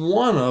is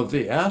one of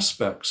the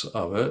aspects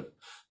of it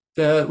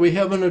that we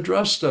haven't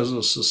addressed as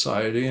a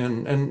society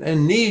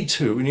and need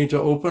to. We need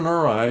to open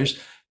our eyes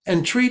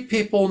and treat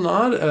people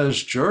not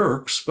as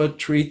jerks, but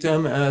treat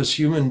them as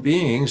human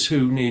beings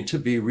who need to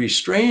be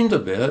restrained a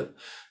bit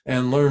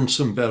and learn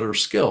some better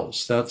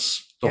skills.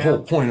 That's the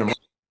whole point of it.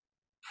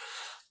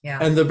 Yeah.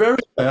 And the very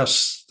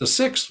last, the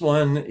 6th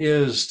one,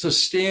 is to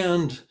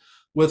stand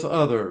with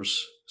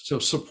others, to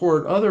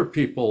support other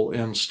people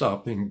in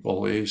stopping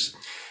bullies.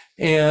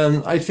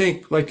 And I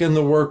think, like in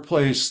the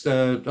workplace,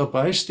 that a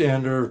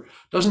bystander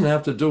doesn't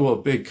have to do a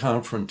big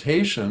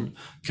confrontation,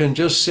 can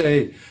just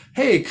say,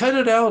 hey, cut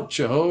it out,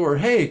 Joe, or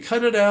hey,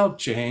 cut it out,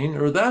 Jane,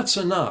 or that's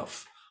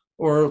enough,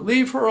 or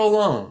leave her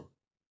alone.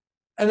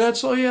 And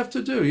that's all you have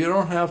to do. You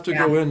don't have to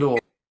go into a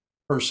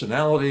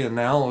personality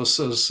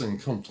analysis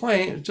and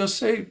complaint. Just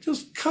say,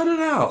 just cut it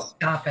out.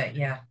 Stop it,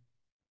 yeah.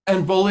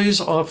 And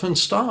bullies often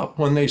stop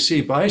when they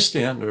see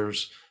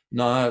bystanders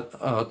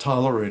not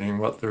tolerating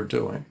what they're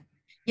doing.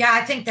 Yeah,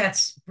 I think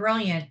that's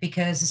brilliant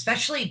because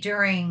especially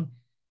during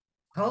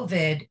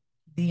COVID,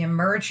 the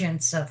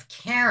emergence of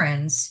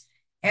Karens,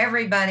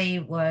 everybody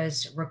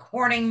was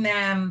recording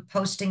them,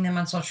 posting them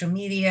on social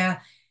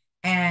media,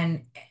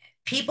 and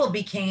people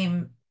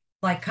became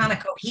like kind of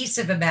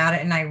cohesive about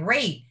it and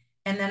irate.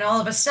 And then all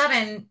of a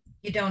sudden,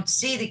 you don't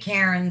see the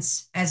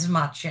Karens as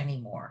much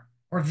anymore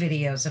or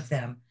videos of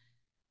them.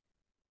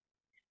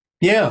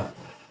 Yeah.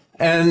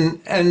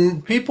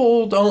 And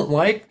people don't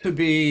like to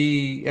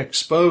be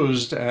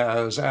exposed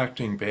as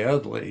acting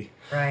badly.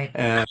 Right.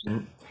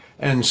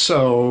 And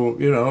so,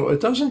 it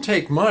doesn't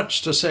take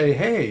much to say,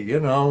 hey,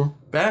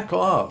 back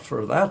off,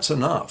 or that's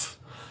enough.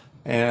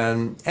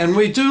 And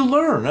we do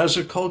learn as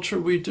a culture,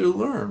 we do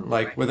learn.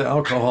 Like with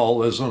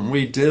alcoholism,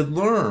 we did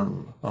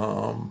learn.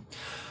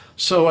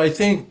 So I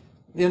think,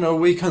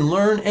 we can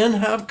learn and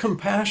have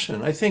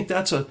compassion. I think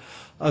that's a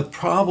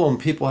problem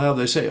people have.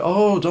 They say,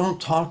 oh,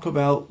 don't talk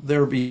about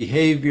their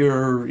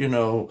behavior,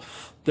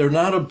 they're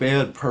not a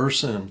bad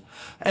person.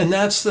 And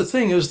that's the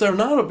thing, is they're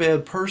not a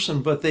bad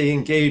person, but they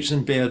engage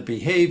in bad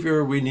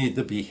behavior. We need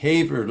the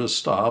behavior to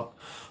stop,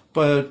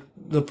 but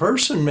the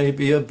person may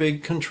be a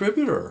big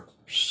contributor.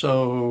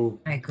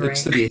 So I agree.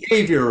 it's the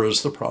behavior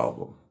is the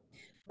problem.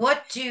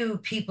 What do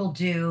people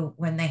do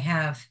when they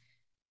have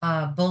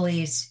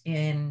bullies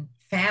in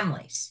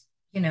families?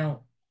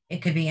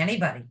 It could be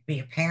anybody, it could be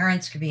your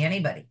parents, it could be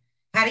anybody.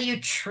 How do you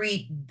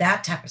treat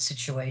that type of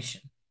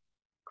situation?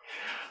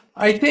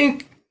 I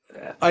think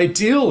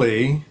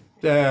ideally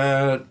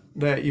that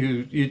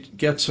you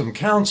get some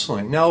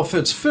counseling. Now, if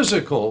it's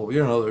physical,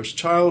 there's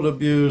child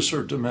abuse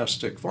or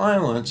domestic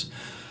violence,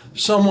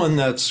 someone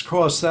that's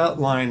crossed that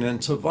line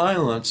into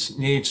violence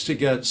needs to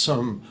get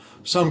some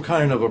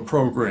kind of a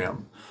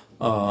program.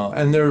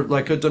 And they're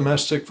like a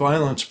domestic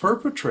violence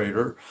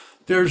perpetrator.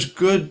 There's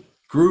good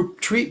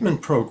group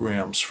treatment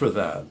programs for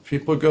that.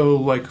 People go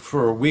like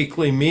for a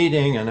weekly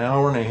meeting, an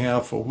hour and a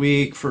half a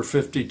week for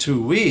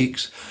 52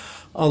 weeks.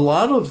 A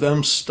lot of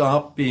them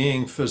stop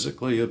being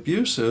physically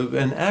abusive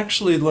and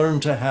actually learn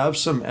to have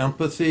some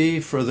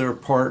empathy for their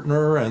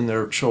partner and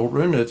their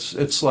children.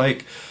 It's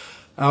like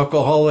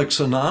Alcoholics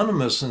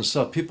Anonymous and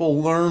stuff.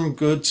 People learn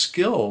good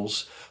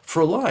skills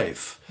for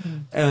life.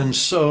 Mm. And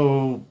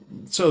so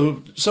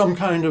some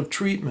kind of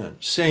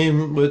treatment.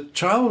 Same with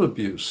child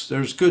abuse.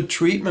 There's good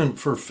treatment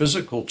for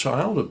physical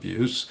child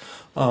abuse.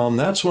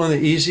 That's one of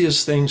the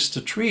easiest things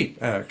to treat,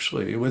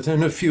 actually.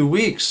 Within a few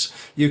weeks,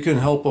 you can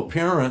help a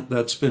parent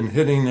that's been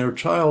hitting their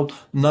child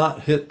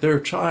not hit their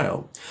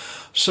child.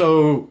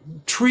 So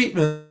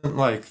treatment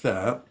like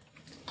that.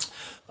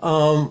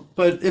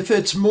 But if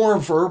it's more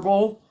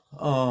verbal,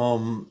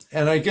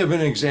 and I give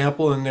an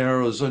example in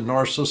there as a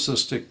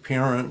narcissistic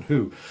parent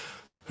who,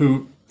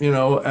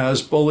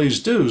 as bullies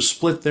do,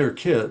 split their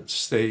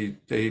kids. They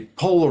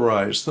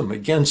polarize them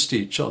against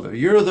each other.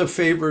 You're the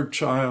favored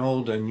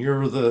child and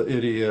you're the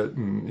idiot,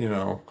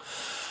 and.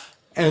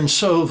 And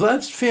so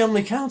that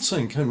family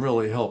counseling can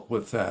really help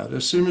with that.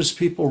 As soon as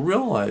people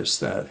realize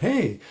that,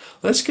 hey,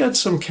 let's get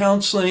some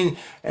counseling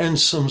and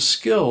some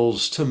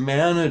skills to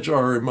manage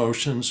our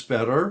emotions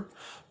better,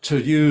 to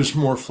use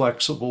more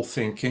flexible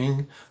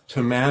thinking,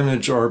 to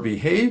manage our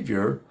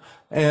behavior,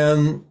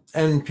 and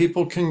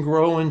people can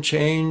grow and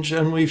change.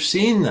 And we've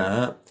seen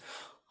that.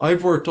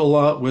 I've worked a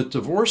lot with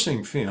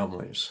divorcing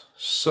families.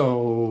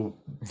 So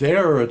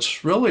there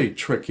it's really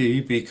tricky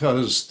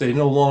because they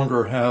no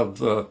longer have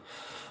the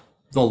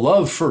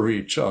love for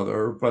each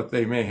other, but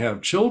they may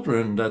have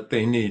children that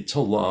they need to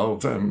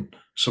love and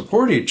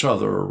support each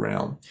other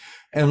around.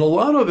 And a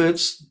lot of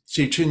it's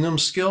teaching them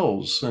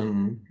skills,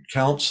 and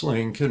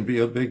counseling can be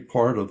a big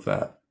part of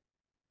that.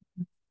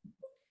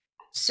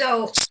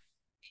 So,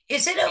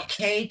 is it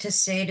okay to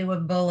say to a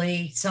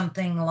bully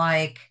something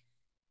like,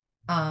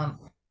 um,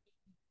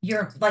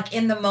 you're like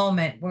in the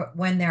moment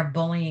when they're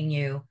bullying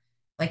you,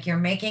 like you're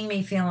making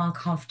me feel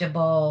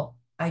uncomfortable.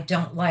 I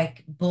don't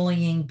like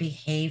bullying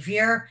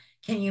behavior.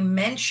 Can you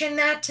mention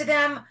that to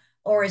them,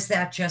 or is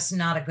that just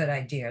not a good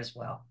idea as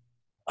well?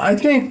 I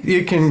think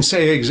you can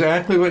say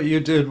exactly what you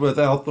did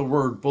without the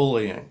word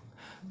bullying.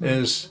 Hmm.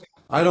 Is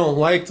I don't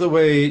like the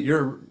way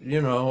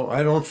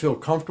I don't feel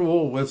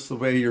comfortable with the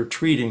way you're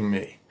treating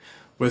me,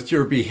 with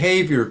your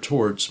behavior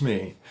towards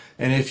me.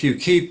 And if you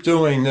keep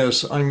doing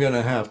this, I'm going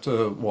to have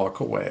to walk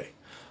away,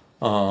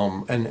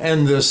 and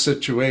end this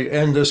situation,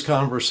 end this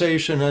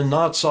conversation, and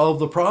not solve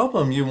the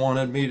problem you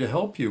wanted me to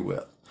help you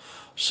with.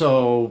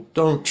 So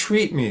don't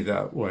treat me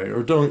that way,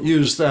 or don't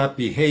use that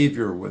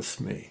behavior with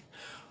me.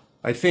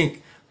 I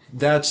think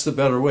that's the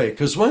better way.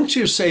 Because once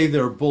you say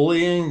they're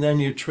bullying, then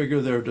you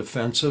trigger their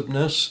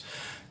defensiveness.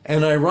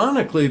 And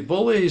ironically,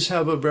 bullies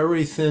have a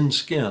very thin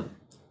skin.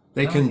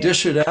 They Oh, can yeah,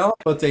 dish it out,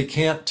 but they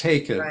can't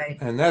take it. right.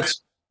 And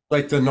that's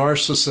like the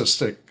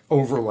narcissistic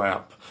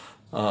overlap.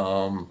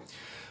 Um,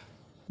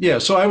 yeah,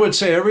 so I would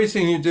say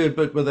everything you did,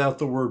 but without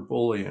the word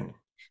bullying.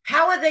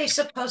 How are they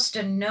supposed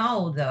to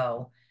know,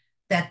 though,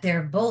 that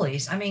they're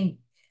bullies? I mean,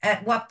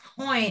 at what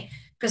point?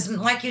 Because,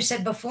 like you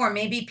said before,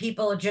 maybe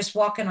people are just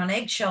walking on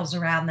eggshells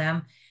around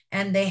them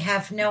and they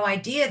have no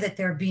idea that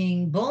they're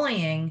being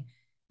bullying.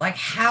 Like,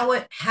 how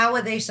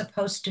are they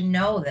supposed to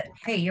know that,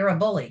 hey, you're a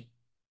bully?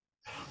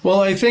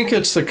 Well, I think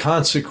it's the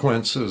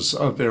consequences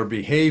of their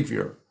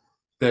behavior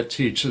that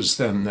teaches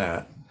them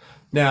that.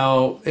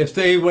 Now, if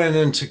they went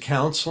into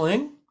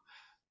counseling,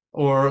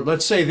 or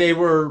let's say they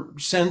were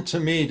sent to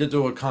me to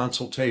do a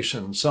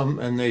consultation,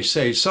 and they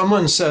say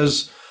someone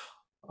says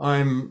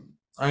I'm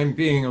I'm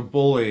being a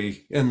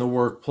bully in the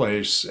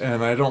workplace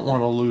and I don't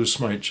want to lose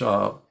my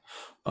job.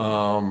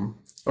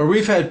 Or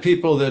we've had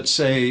people that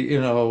say,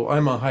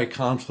 I'm a high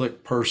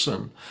conflict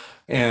person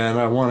and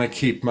I want to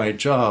keep my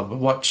job.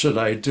 What should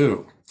I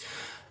do?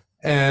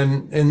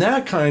 And in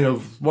that kind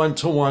of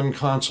one-to-one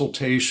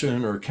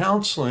consultation or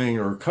counseling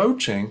or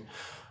coaching,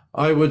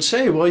 I would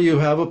say, well, you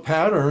have a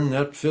pattern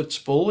that fits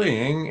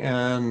bullying,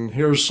 and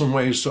here's some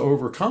ways to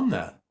overcome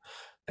that.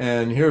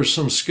 And here's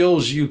some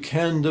skills you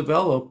can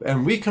develop,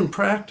 and we can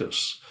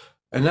practice.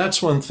 And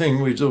that's one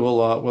thing we do a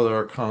lot with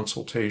our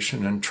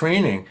consultation and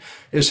training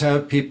is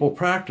have people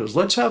practice.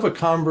 Let's have a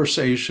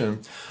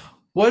conversation.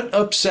 What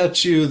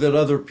upsets you that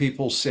other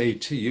people say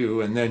to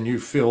you, and then you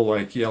feel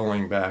like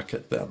yelling back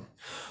at them?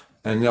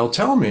 And they'll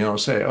tell me, and I'll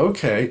say,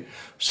 okay,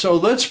 so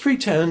let's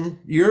pretend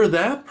you're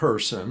that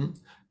person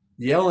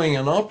yelling,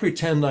 and I'll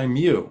pretend I'm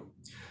you.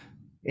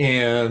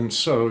 And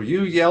so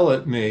you yell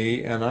at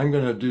me, and I'm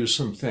going to do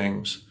some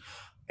things.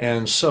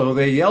 And so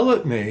they yell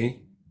at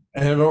me,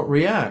 and I don't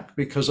react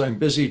because I'm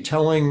busy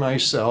telling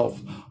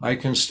myself I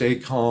can stay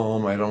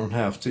calm. I don't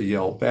have to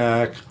yell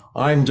back.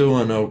 I'm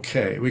doing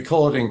okay. We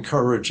call it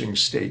encouraging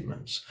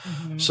statements.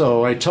 Hmm.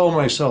 So I tell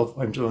myself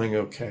I'm doing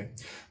okay.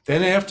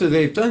 Then after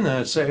they've done that,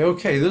 I say,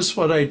 okay, this is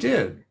what I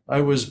did.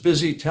 I was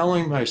busy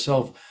telling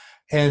myself,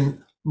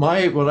 and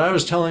what I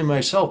was telling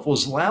myself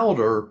was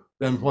louder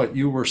than what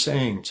you were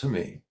saying to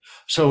me.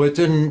 So it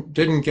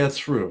didn't get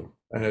through.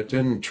 and it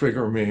didn't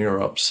trigger me or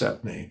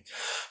upset me.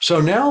 So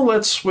now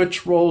let's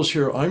switch roles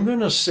here. I'm going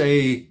to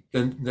say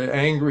the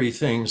angry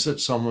things that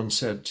someone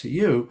said to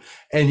you,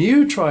 and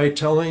you try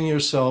telling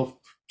yourself,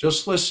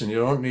 just listen, you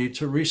don't need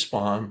to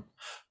respond.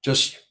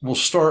 Just, we'll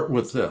start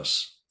with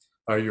this.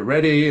 Are you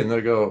ready? And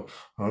they go,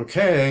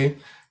 okay.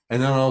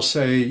 And then I'll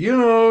say,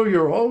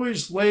 you're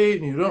always late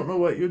and you don't know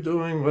what you're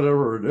doing,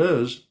 whatever it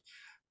is.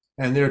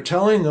 And they're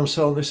telling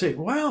themselves, they say,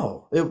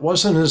 wow, it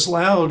wasn't as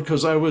loud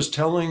because I was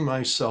telling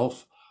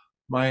myself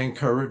my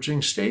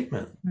encouraging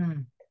statement.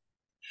 Hmm.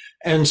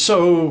 And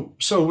so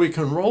we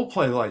can role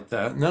play like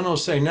that. And then I'll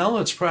say, now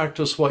let's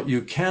practice what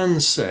you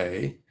can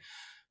say.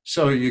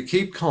 So you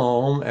keep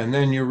calm and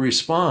then your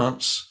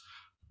response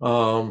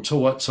to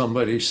what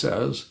somebody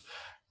says.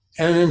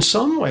 And in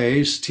some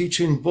ways,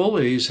 teaching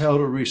bullies how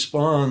to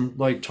respond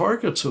like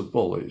targets of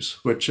bullies,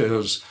 which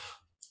is,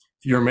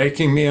 you're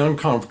making me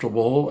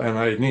uncomfortable and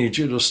I need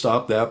you to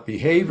stop that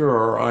behavior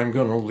or I'm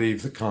going to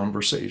leave the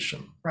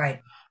conversation.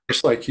 Right.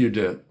 Just like you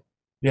did.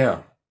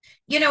 Yeah.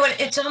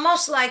 It's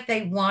almost like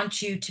they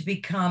want you to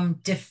become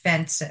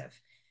defensive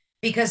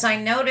because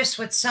I notice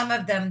with some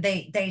of them,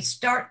 they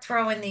start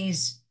throwing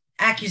these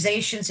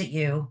accusations at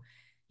you.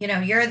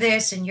 You're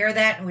this and you're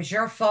that, and it was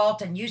your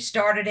fault, and you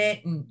started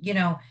it, and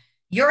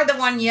you're the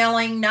one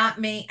yelling, not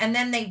me. And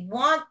then they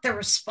want the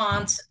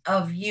response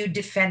of you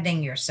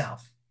defending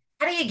yourself.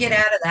 How do you get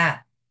out of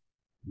that?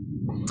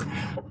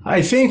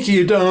 I think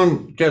you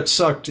don't get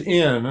sucked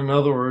in. In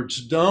other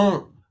words,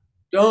 don't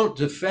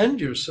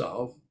defend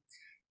yourself.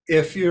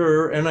 If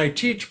you're, and I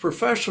teach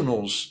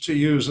professionals to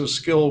use a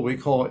skill we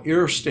call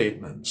ear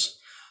statements.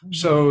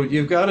 So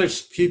you've got to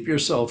keep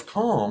yourself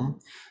calm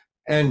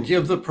and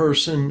give the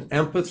person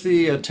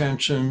empathy,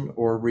 attention,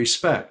 or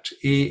respect,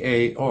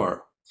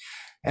 EAR.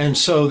 And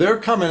so they're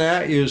coming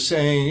at you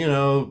saying,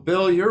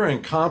 Bill, you're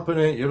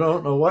incompetent. You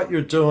don't know what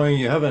you're doing.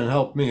 You haven't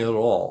helped me at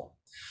all.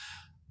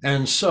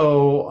 And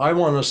so I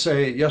want to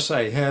say, yes,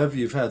 I have.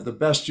 You've had the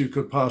best you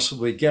could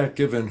possibly get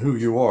given who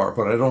you are,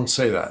 but I don't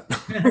say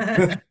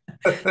that.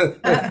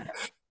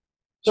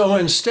 So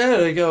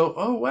instead I go,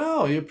 oh,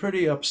 wow, you're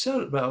pretty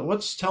upset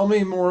about tell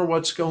me more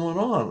what's going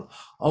on.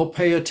 I'll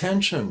pay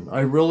attention. I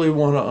really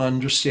want to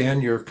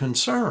understand your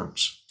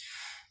concerns.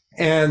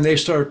 And they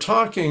start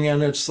talking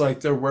and it's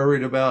like they're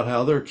worried about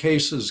how their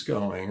case is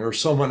going or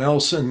someone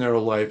else in their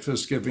life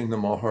is giving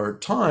them a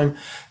hard time.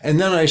 And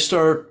then I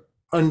start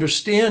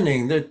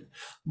understanding that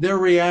they're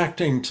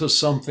reacting to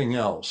something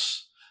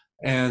else.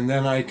 And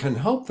then I can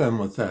help them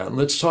with that. And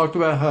let's talk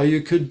about how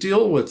you could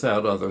deal with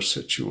that other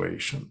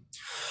situation.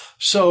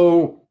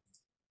 So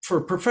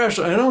for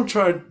professional, I don't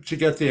try to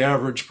get the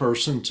average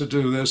person to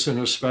do this, and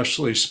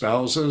especially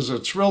spouses.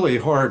 It's really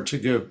hard to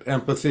give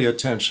empathy,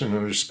 attention,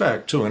 and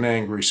respect to an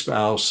angry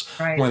spouse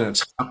Right. when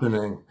it's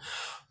happening.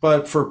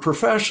 But for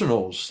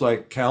professionals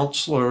like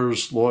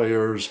counselors,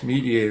 lawyers,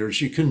 mediators,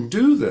 you can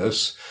do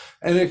this,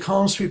 and it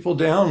calms people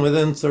down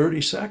within 30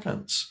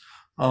 seconds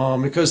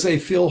because they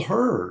feel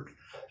heard.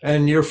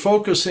 And you're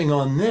focusing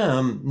on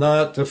them,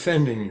 not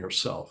defending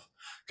yourself.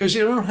 Because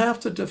you don't have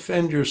to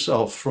defend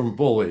yourself from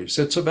bullies.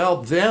 It's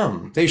about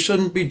them. They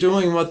shouldn't be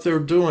doing what they're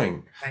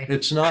doing. Right.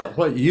 It's not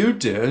what you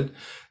did.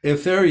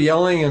 If they're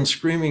yelling and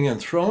screaming and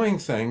throwing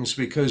things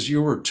because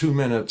you were 2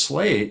 minutes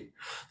late,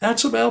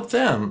 that's about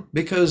them.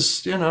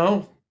 Because,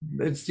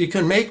 you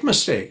can make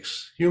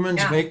mistakes. Humans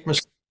Yeah. make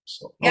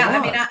mistakes a Yeah, I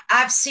mean, lot.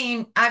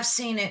 I've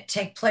seen it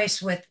take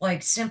place with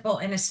like simple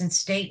innocent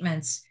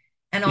statements,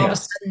 and all of a Yeah.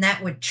 sudden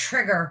that would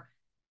trigger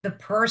the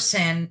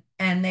person,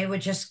 and they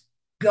would just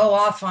go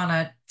off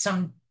on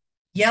some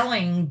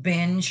yelling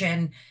binge,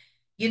 and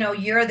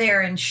you're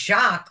there in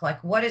shock,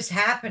 like what is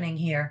happening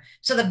here?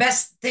 So the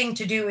best thing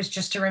to do is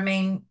just to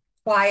remain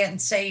quiet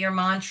and say your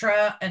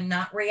mantra and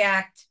not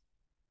react.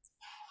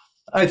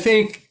 I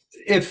think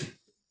if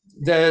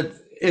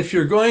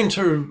you're going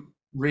to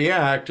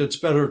react, it's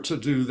better to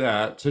do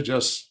that, to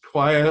just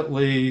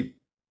quietly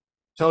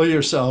tell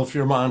yourself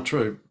your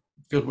mantra,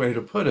 good way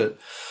to put it.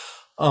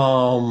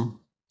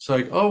 It's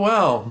like, oh,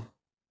 wow,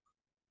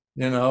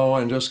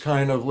 and just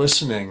kind of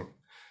listening.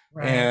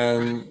 Right.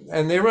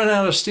 And they run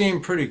out of steam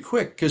pretty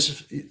quick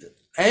because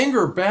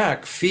anger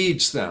back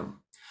feeds them.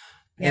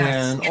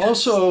 Yes. And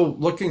also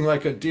looking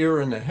like a deer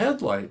in the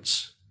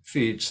headlights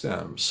feeds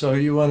them. So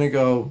you want to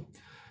go,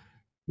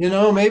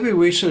 maybe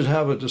we should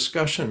have a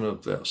discussion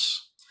of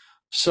this.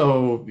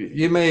 So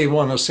you may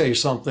want to say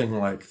something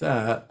like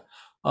that.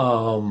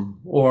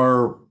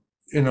 Or,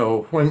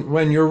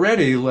 when you're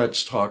ready,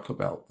 let's talk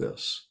about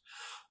this.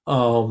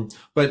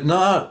 But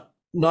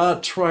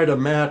not try to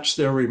match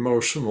their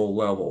emotional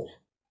level.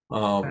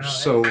 Wow,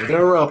 that's So great.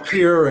 they're up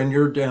here and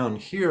you're down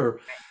here.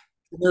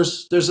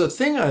 There's a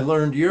thing I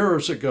learned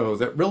years ago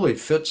that really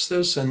fits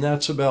this, and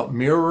that's about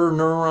mirror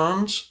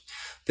neurons,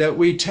 that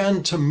we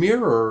tend to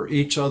mirror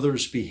each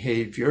other's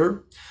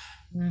behavior.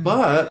 Mm.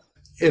 But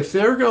if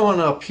they're going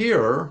up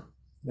here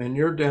and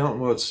you're down,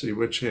 let's see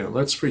which hand.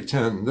 Let's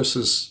pretend this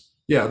is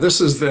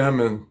them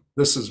and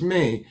this is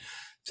me.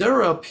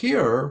 They're up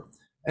here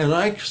And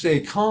I stay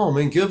calm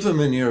and give them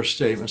an ear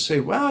statement. Say,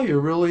 wow, you're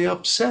really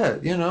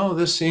upset.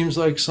 This seems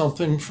like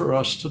something for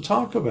us to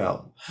talk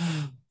about.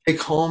 Mm. They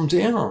calm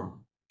down.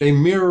 They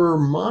mirror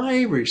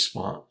my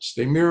response.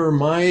 They mirror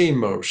my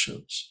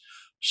emotions.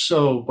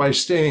 So by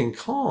staying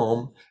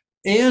calm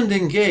and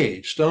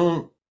engaged,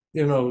 don't,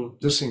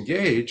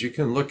 disengage. You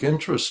can look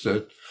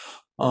interested.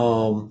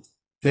 Um,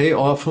 they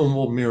often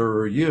will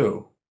mirror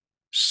you.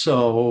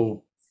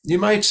 So you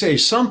might say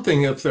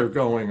something if they're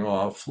going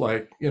off,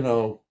 like,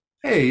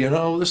 hey,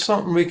 there's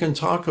something we can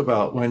talk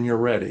about when you're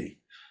ready.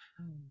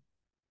 Mm.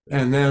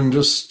 And then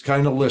just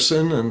kind of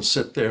listen and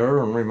sit there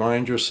and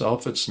remind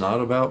yourself it's not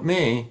about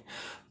me.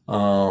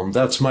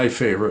 That's my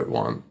favorite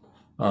one.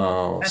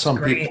 That's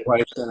Some people great.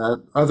 like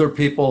that. Other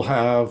people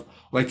have,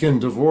 like in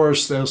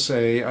divorce, they'll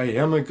say, I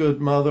am a good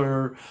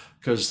mother,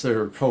 because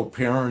their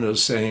co-parent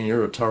is saying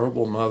you're a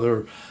terrible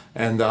mother.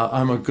 And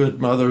I'm a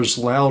good mother's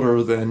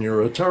louder than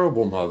you're a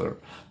terrible mother.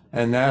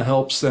 And that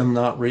helps them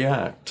not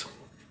react.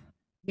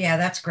 Yeah,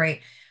 that's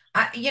great.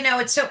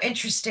 It's so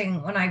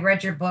interesting. When I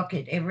read your book,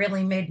 it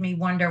really made me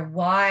wonder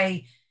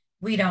why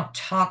we don't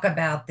talk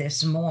about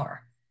this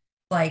more.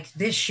 Like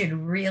this should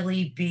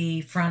really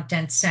be front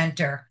and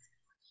center.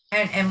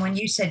 And when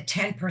you said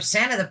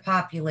 10% of the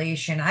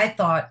population, I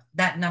thought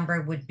that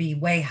number would be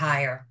way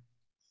higher.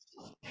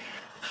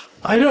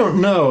 I don't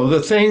know.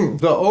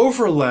 The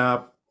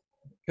overlap,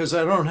 because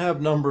I don't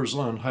have numbers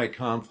on high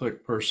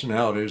conflict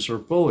personalities or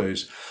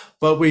bullies,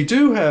 but we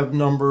do have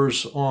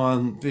numbers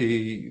on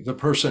the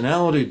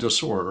personality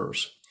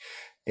disorders.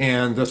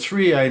 And the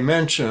three I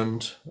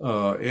mentioned,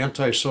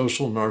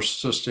 antisocial,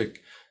 narcissistic,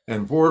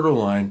 and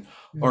borderline,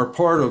 are Mm.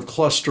 part of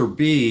cluster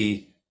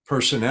B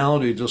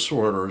personality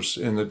disorders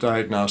in the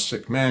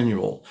diagnostic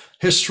manual.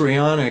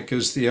 Histrionic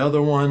is the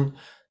other one,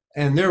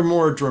 and they're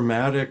more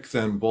dramatic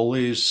than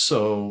bullies.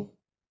 So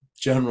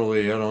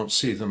generally, I don't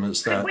see them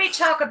as Could that. we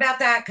talk about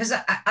that? Because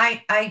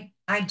I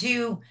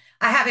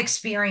have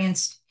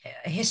experienced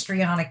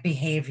histrionic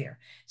behavior.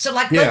 So,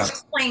 like, let's Yeah.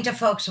 explain to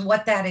folks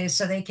what that is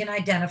so they can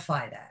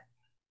identify that.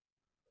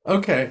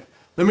 Okay.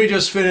 Let me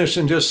just finish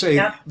and just say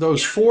Yep.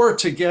 those four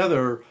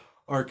together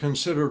are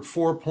considered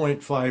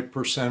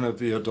 4.5% of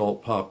the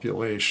adult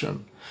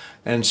population.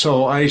 And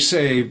so I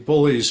say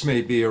bullies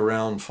may be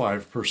around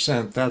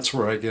 5%. That's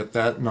where I get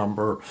that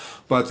number.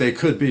 But they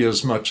could be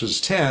as much as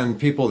 10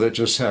 people that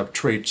just have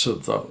traits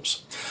of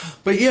those.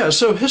 But yeah,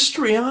 so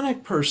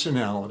histrionic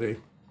personality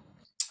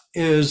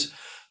is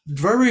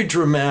very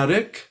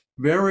dramatic,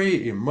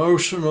 very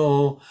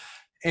emotional,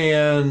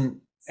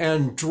 and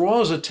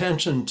draws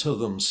attention to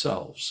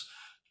themselves.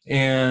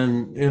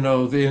 And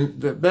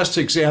the best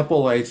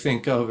example I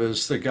think of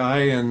is the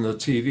guy in the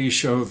TV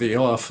show The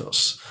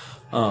Office.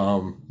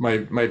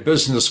 My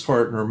business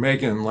partner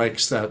Megan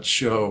likes that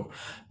show,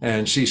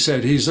 and she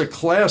said he's a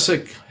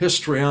classic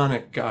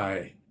histrionic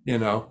guy.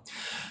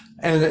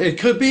 And it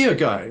could be a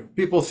guy.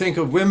 People think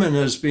of women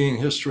as being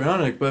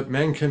histrionic, but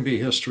men can be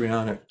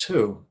histrionic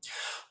too.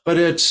 But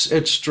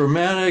it's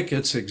dramatic,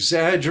 it's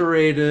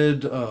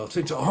exaggerated.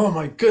 Things, oh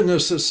my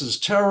goodness, this is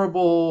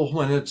terrible,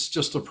 when it's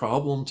just a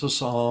problem to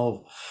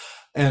solve.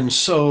 And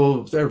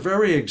so they're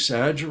very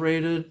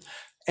exaggerated.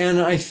 And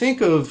I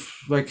think of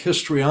like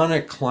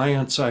histrionic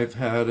clients I've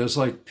had as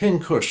like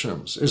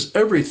pincushions, is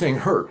everything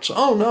hurts.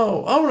 Oh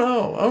no, oh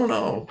no, oh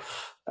no.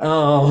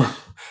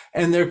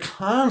 And they're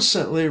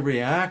constantly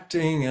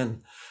reacting,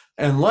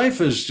 and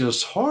life is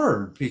just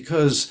hard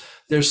because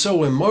they're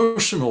so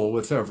emotional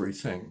with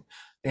everything.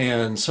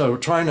 And so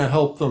trying to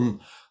help them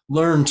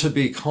learn to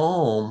be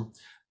calm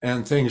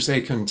and things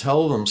they can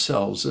tell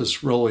themselves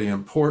is really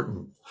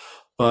important.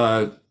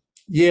 But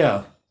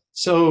yeah,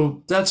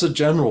 so that's a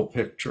general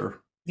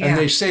picture. And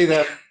they Yeah. say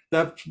that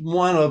that's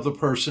one of the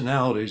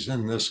personalities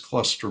in this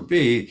cluster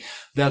B,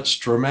 that's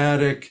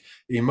dramatic,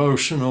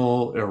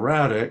 emotional,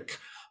 erratic.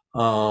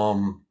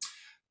 Um,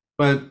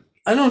 but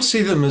I don't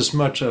see them as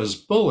much as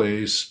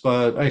bullies,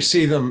 but I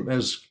see them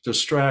as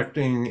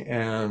distracting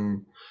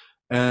and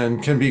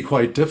can be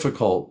quite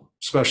difficult,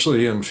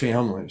 especially in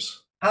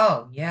families.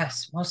 Oh,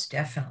 yes, most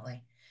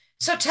definitely.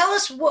 So tell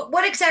us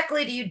what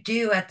exactly do you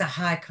do at the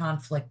High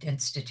Conflict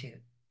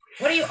Institute?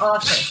 What do you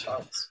offer,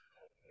 folks?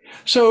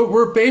 So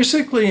we're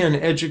basically an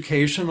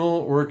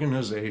educational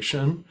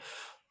organization.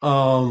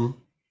 Um,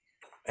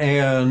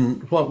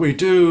 and what we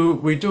do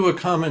a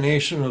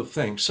combination of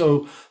things.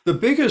 So the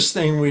biggest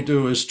thing we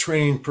do is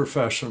train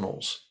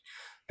professionals.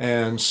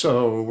 And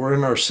so we're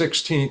in our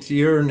 16th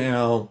year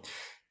now,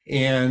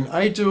 and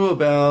I do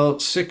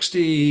about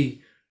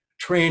 60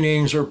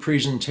 trainings or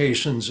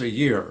presentations a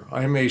year.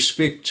 I may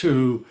speak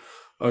to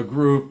a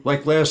group,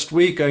 like last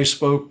week, I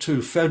spoke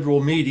to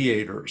federal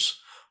mediators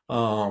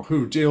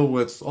who deal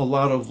with a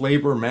lot of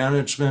labor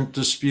management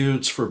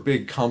disputes for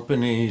big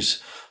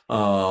companies,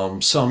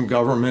 some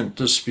government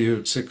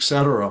disputes,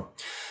 etc.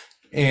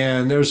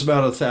 And there's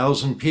about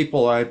 1,000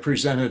 people I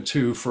presented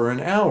to for an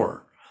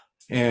hour.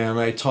 And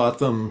I taught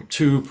them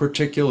two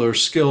particular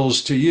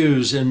skills to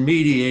use in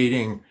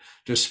mediating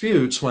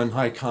disputes when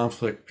high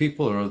conflict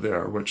people are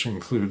there, which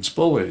includes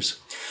bullies.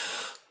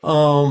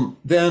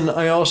 Then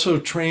I also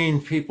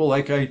train people,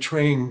 like I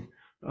train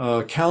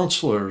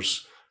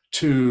counselors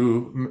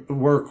to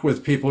work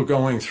with people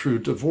going through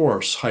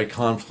divorce, high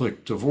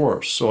conflict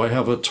divorce. So I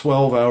have a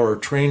 12-hour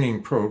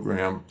training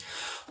program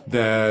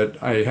that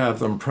I have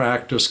them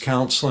practice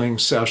counseling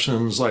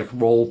sessions like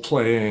role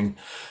playing,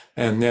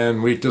 and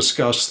then we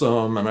discuss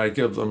them and I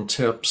give them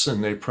tips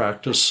and they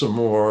practice some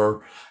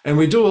more. And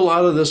we do a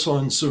lot of this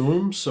on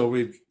Zoom. So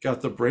we've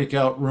got the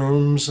breakout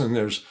rooms and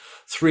there's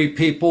three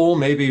people,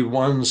 maybe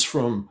one's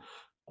from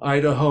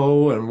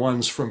Idaho and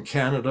one's from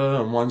Canada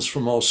and one's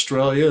from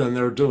Australia, and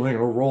they're doing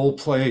a role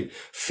play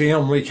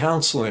family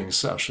counseling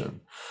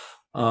session.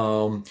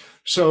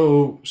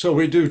 So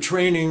we do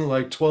training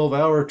like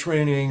 12-hour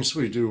trainings.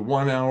 We do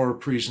 1 hour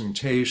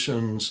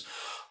presentations.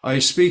 I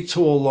speak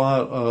to a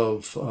lot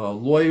of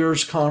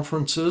lawyers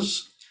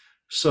conferences.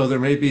 So there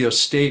may be a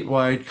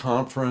statewide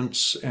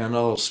conference and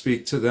I'll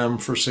speak to them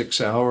for 6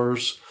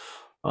 hours.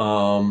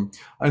 I'm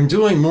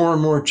doing more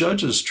and more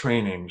judges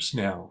trainings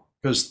now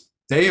because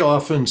they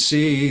often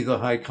see the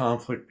high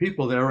conflict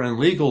people. They're in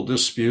legal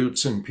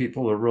disputes and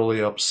people are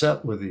really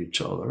upset with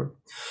each other.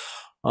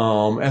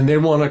 And they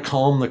want to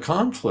calm the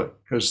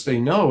conflict because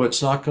they know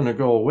it's not going to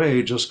go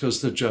away just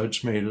because the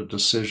judge made a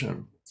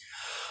decision.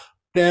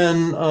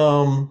 Then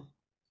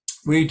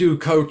we do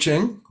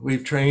coaching.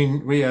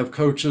 We have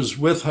coaches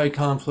with High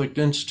Conflict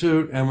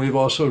Institute, and we've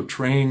also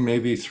trained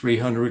maybe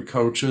 300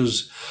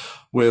 coaches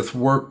with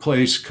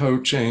workplace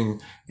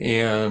coaching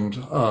and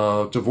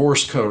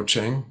divorce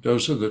coaching.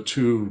 Those are the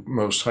two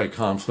most high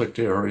conflict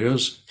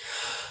areas.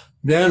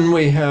 Then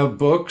we have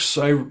books.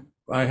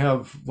 I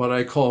have what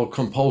I call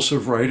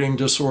compulsive writing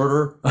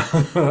disorder.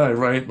 I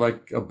write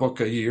like a book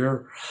a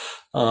year,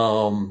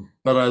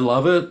 but I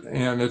love it,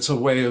 and it's a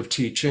way of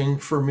teaching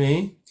for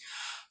me.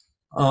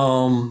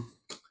 Um,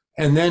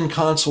 and then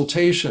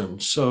consultation.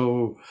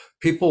 So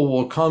people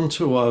will come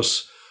to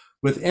us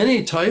with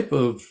any type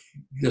of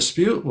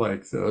dispute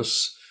like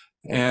this,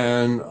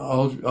 and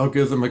I'll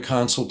give them a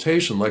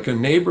consultation, like a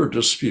neighbor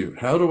dispute.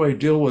 How do I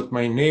deal with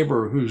my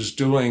neighbor who's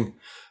doing,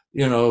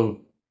 you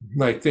know,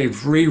 like they've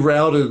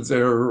rerouted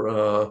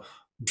their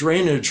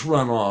drainage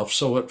runoff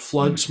so it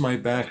floods my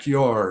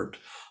backyard,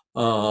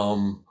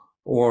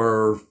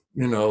 or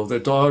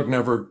the dog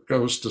never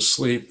goes to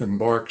sleep and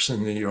barks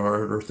in the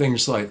yard, or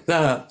things like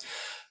that,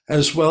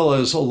 as well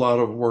as a lot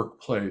of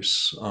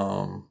workplace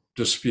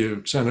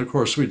disputes. And of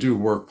course, we do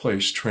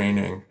workplace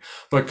training,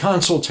 but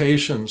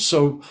consultations.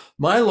 So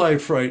my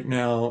life right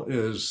now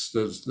is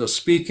the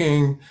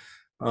speaking,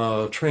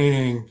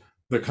 training,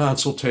 the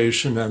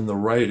consultation, and the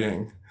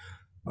writing.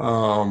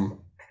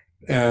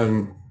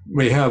 And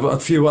we have a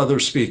few other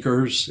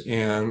speakers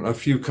and a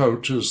few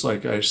coaches,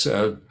 like I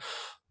said.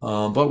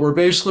 But we're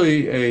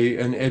basically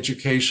an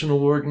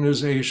educational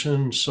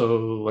organization. So,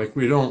 like,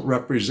 we don't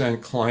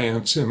represent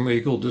clients in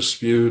legal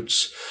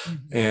disputes,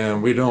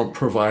 and we don't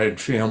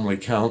provide family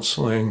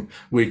counseling.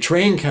 We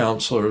train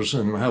counselors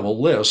and have a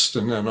list,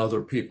 and then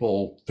other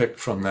people pick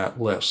from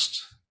that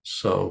list.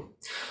 So,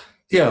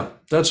 yeah,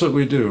 that's what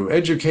we do.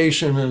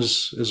 Education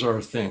is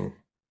our thing.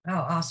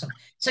 Oh, awesome.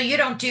 So you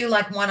don't do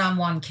like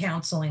one-on-one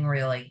counseling,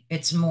 really.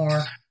 It's more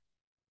Yeah,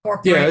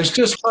 corporate. it's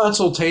just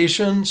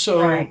consultation.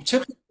 So Right.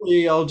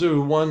 typically I'll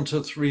do 1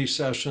 to 3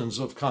 sessions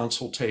of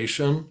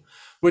consultation,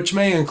 which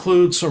may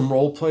include some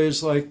role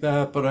plays like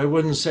that, but I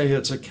wouldn't say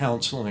it's a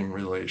counseling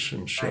Right.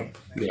 relationship.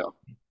 Right.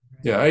 Yeah.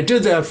 Yeah, I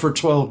did that for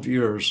 12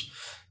 years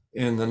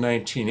in the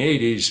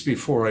 1980s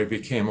before I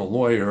became a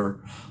lawyer,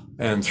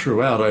 and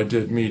throughout I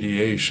did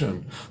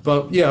mediation.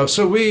 But yeah,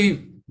 so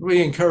we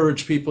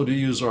encourage people to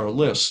use our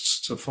lists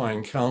to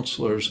find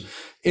counselors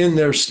in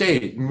their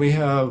state, and we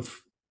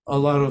have a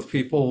lot of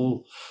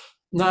people,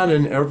 not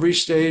in every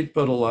state,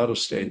 but a lot of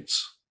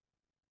states.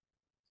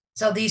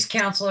 So these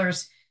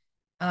counselors,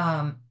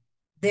 um,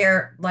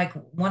 they're like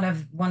one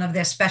of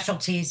their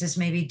specialties is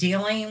maybe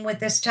dealing with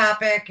this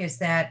topic. Is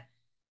that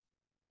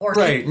or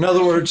can Right. In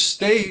other words,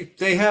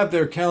 they have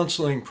their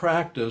counseling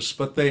practice,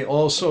 but they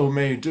also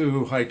may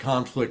do high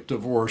conflict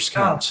divorce oh,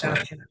 counseling.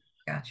 gotcha.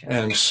 Gotcha.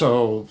 And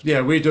so,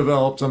 yeah, we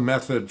developed a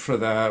method for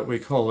that. We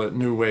call it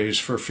New Ways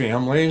for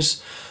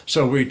Families.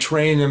 So we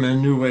train them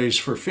in New Ways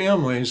for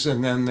Families,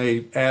 and then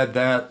they add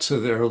that to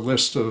their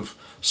list of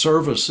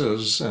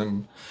services.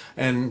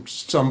 And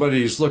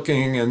somebody's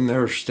looking in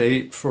their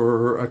state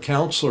for a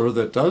counselor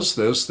that does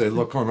this. They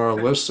look on our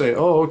list, say,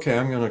 "Oh, okay,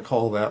 I'm going to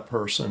call that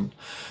person."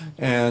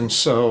 And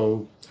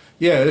so,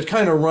 yeah, it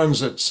kind of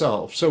runs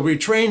itself. So we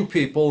train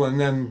people, and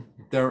then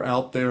they're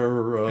out there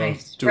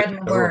Nice. doing Spreading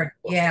the their own word. work.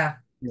 Yeah.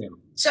 Yeah.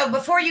 So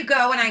before you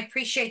go, and I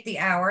appreciate the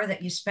hour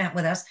that you spent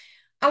with us,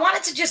 I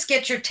wanted to just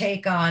get your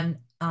take on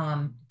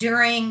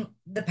during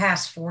the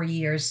past 4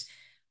 years,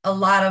 a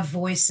lot of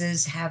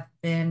voices have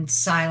been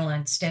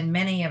silenced, and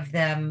many of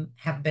them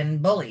have been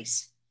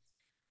bullies.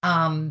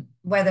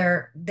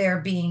 Whether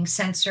they're being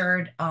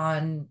censored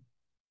on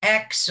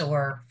X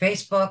or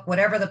Facebook,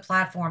 whatever the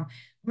platform.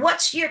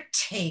 What's your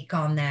take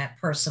on that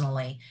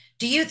personally?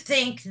 Do you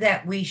think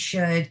that we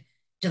should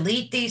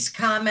delete these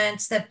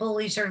comments that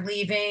bullies are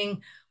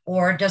leaving,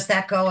 Or does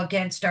that go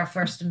against our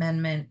First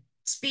Amendment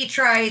speech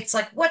rights?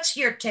 Like, what's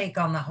your take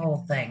on the whole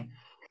thing?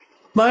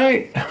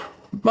 My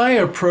my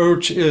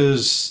approach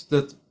is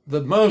that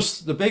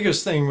the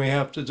biggest thing we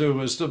have to do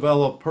is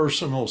develop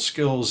personal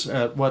skills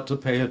at what to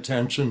pay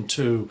attention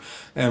to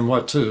and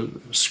what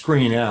to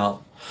screen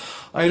out.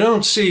 I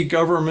don't see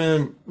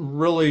government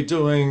really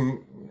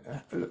doing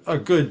a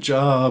good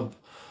job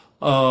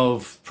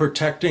of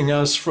protecting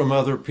us from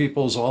other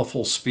people's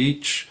awful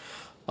speech.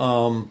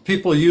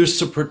 People used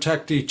to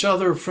protect each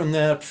other from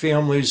that,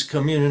 families,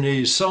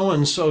 communities. So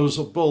and so's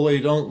a bully,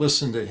 don't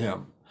listen to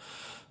him.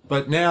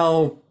 But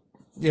now,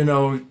 you're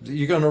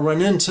going to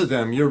run into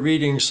them. You're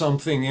reading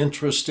something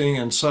interesting,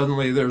 and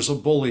suddenly there's a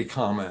bully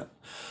comment.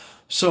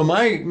 So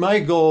my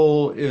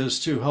goal is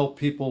to help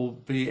people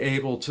be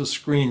able to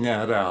screen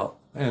that out.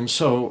 And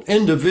so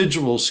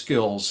individual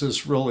skills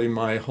is really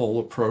my whole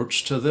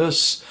approach to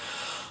this.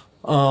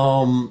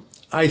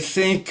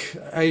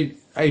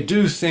 I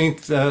do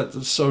think that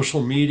the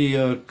social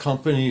media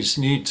companies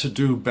need to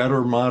do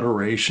better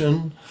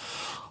moderation.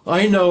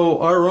 I know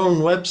our own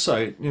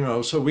website,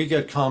 so we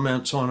get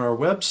comments on our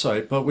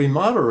website, but we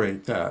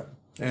moderate that.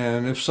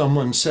 And if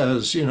someone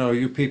says,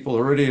 you people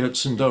are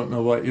idiots and don't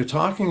know what you're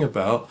talking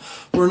about,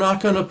 we're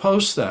not going to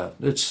post that.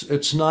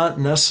 It's not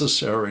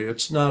necessary.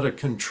 It's not a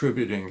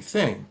contributing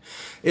thing.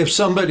 If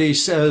somebody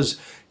says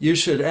you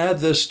should add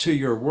this to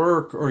your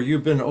work, or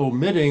you've been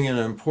omitting an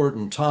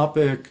important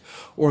topic,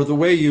 or the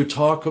way you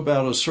talk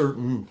about a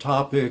certain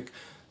topic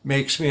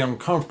makes me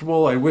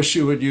uncomfortable, I wish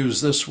you would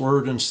use this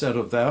word instead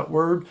of that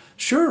word.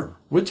 Sure,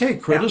 we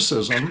take Yeah,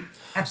 criticism,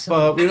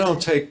 but absolutely. we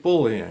don't take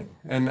bullying.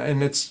 And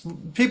it's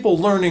people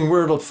learning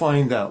where to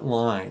find that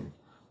line.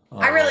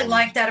 I really Um,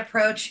 like that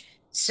approach.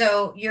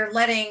 So you're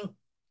letting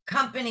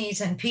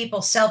companies and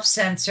people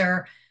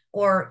self-censor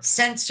or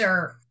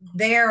censor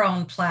their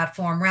own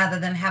platform rather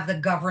than have the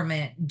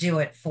government do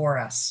it for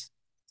us.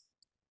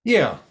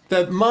 yeah,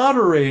 that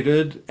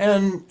moderated,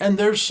 and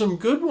there's some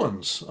good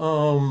ones,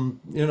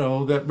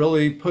 that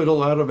really put a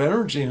lot of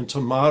energy into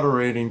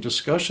moderating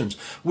discussions.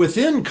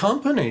 Within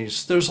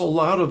companies, there's a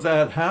lot of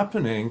that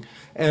happening,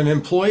 and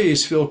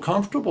employees feel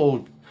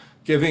comfortable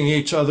giving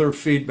each other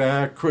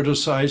feedback,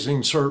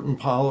 criticizing certain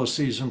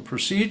policies and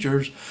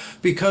procedures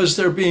because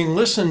they're being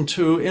listened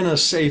to in a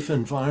safe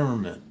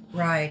environment.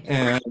 Right,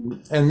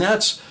 And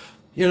that's,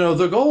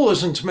 the goal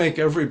isn't to make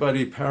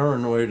everybody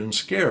paranoid and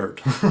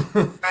scared.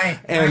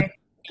 right, And right.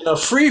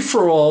 free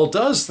for all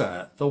does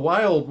that. The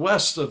wild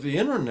west of the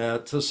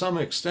internet, to some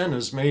extent,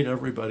 has made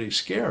everybody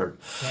scared.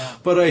 Yeah.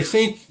 But I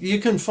think you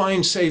can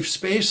find safe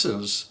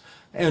spaces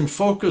and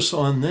focus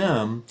on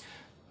them.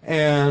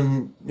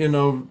 And,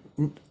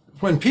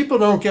 when people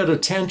don't get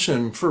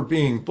attention for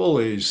being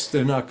bullies,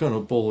 they're not going to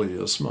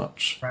bully as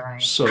much.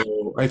 Right.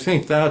 So I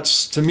think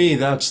to me,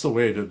 that's the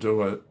way to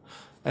do it.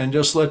 And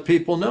just let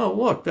people know,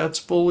 look, that's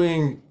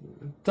bullying.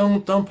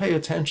 Don't pay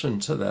attention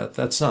to that.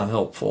 That's not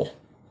helpful.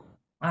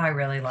 I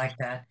really like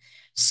that.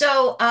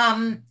 So,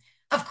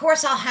 of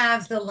course, I'll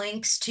have the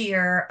links to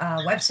your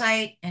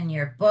website and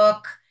your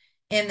book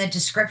in the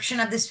description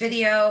of this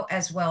video,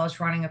 as well as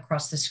running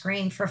across the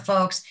screen for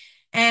folks.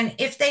 And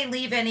if they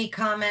leave any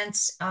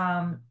comments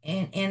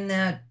in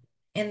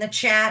the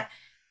chat,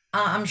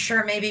 I'm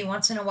sure maybe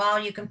once in a while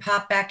you can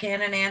pop back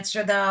in and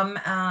answer them.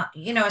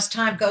 As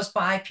time goes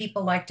by,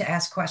 people like to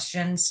ask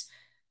questions.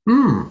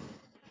 Hmm.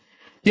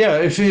 Yeah,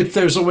 if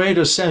there's a way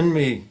to send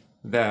me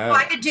Oh,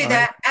 I that, could do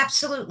that.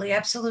 Absolutely,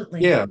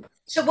 absolutely. yeah,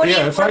 So, what are yeah.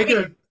 you If I working?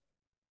 could,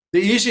 the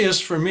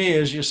easiest for me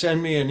is you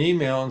send me an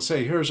email and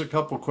say, here's a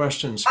couple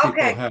questions people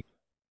Okay, have,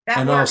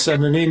 that and I'll works.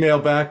 send an email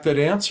back that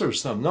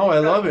answers them. No, I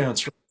love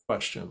answering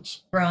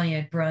questions.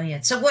 Brilliant,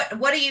 brilliant. So what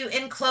are you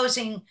in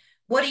closing,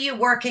 what are you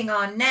working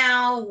on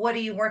now? What are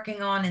you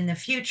working on in the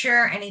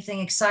future? Anything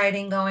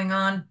exciting going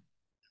on?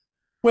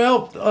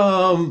 Well,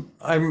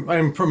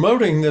 I'm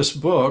promoting this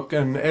book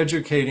and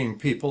educating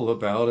people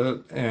about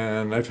it,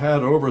 and I've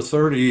had over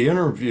 30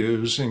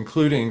 interviews,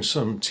 including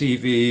some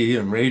TV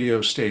and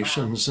radio Wow.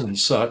 stations and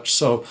such.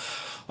 So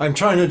I'm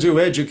trying to do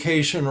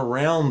education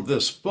around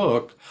this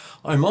book.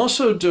 I'm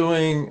also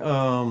doing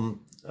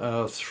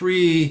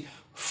three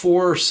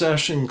 4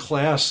 session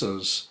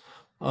classes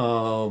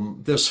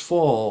this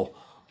fall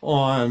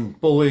on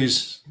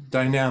bullies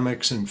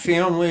dynamics in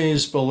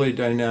families, bully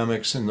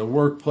dynamics in the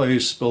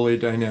workplace, bully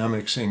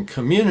dynamics in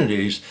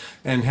communities,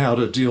 and how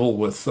to deal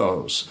with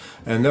those.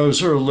 And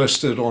those are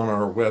listed on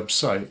our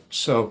website.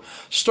 So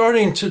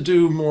starting to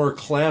do more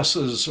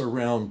classes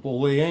around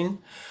bullying.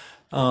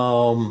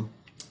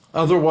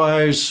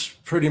 Otherwise,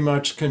 pretty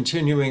much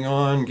continuing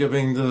on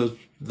giving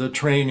the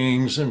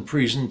trainings and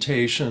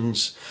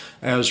presentations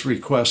as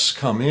requests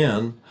come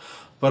in.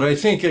 But I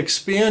think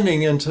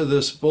expanding into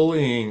this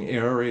bullying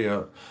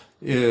area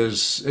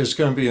is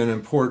going to be an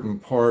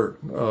important part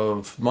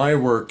of my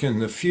work in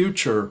the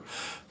future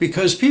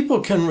because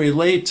people can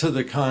relate to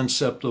the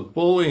concept of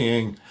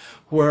bullying,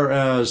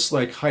 whereas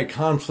like high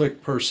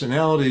conflict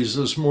personalities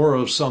is more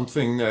of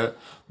something that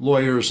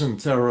lawyers and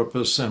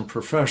therapists and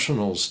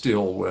professionals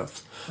deal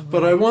with.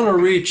 But Right. I want to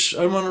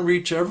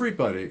reach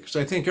everybody because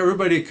I think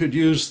everybody could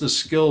use the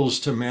skills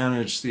to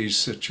manage these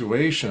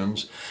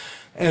situations,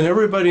 and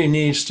everybody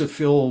needs to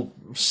feel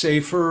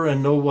safer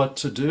and know what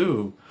to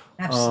do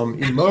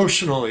Absolutely.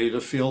 emotionally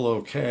to feel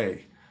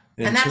okay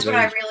in And that's what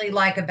I today's. really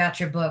like about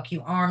your book.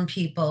 You arm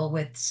people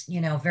with,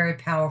 very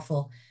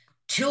powerful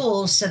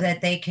tools so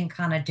that they can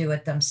kind of do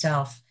it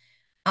themselves.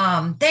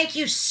 Thank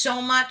you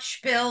so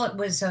much, Bill. It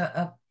was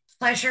a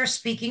pleasure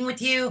speaking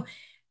with you.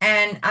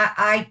 And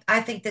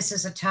I think this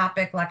is a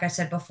topic, like I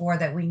said before,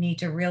 that we need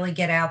to really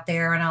get out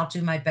there, and I'll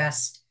do my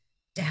best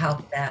to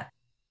help that.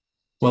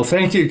 Well,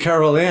 thank you,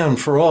 Carol Ann,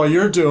 for all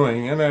you're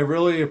doing, and I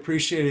really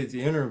appreciated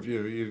the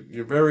interview.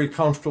 You're very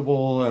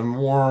comfortable and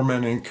warm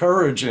and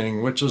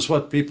encouraging, which is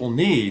what people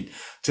need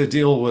to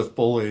deal with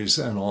bullies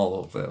and all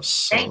of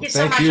this. Thank So you so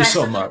thank much. you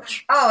so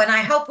much. Oh, and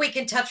I hope we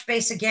can touch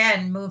base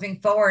again moving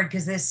forward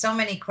because there's so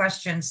many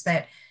questions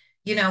that,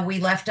 we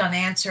left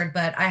unanswered.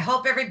 But I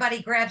hope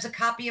everybody grabs a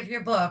copy of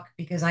your book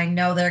because I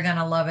know they're going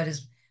to love it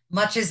as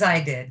much as I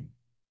did.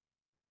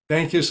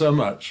 Thank you so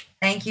much.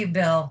 Thank you,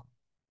 Bill.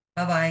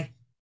 Bye bye.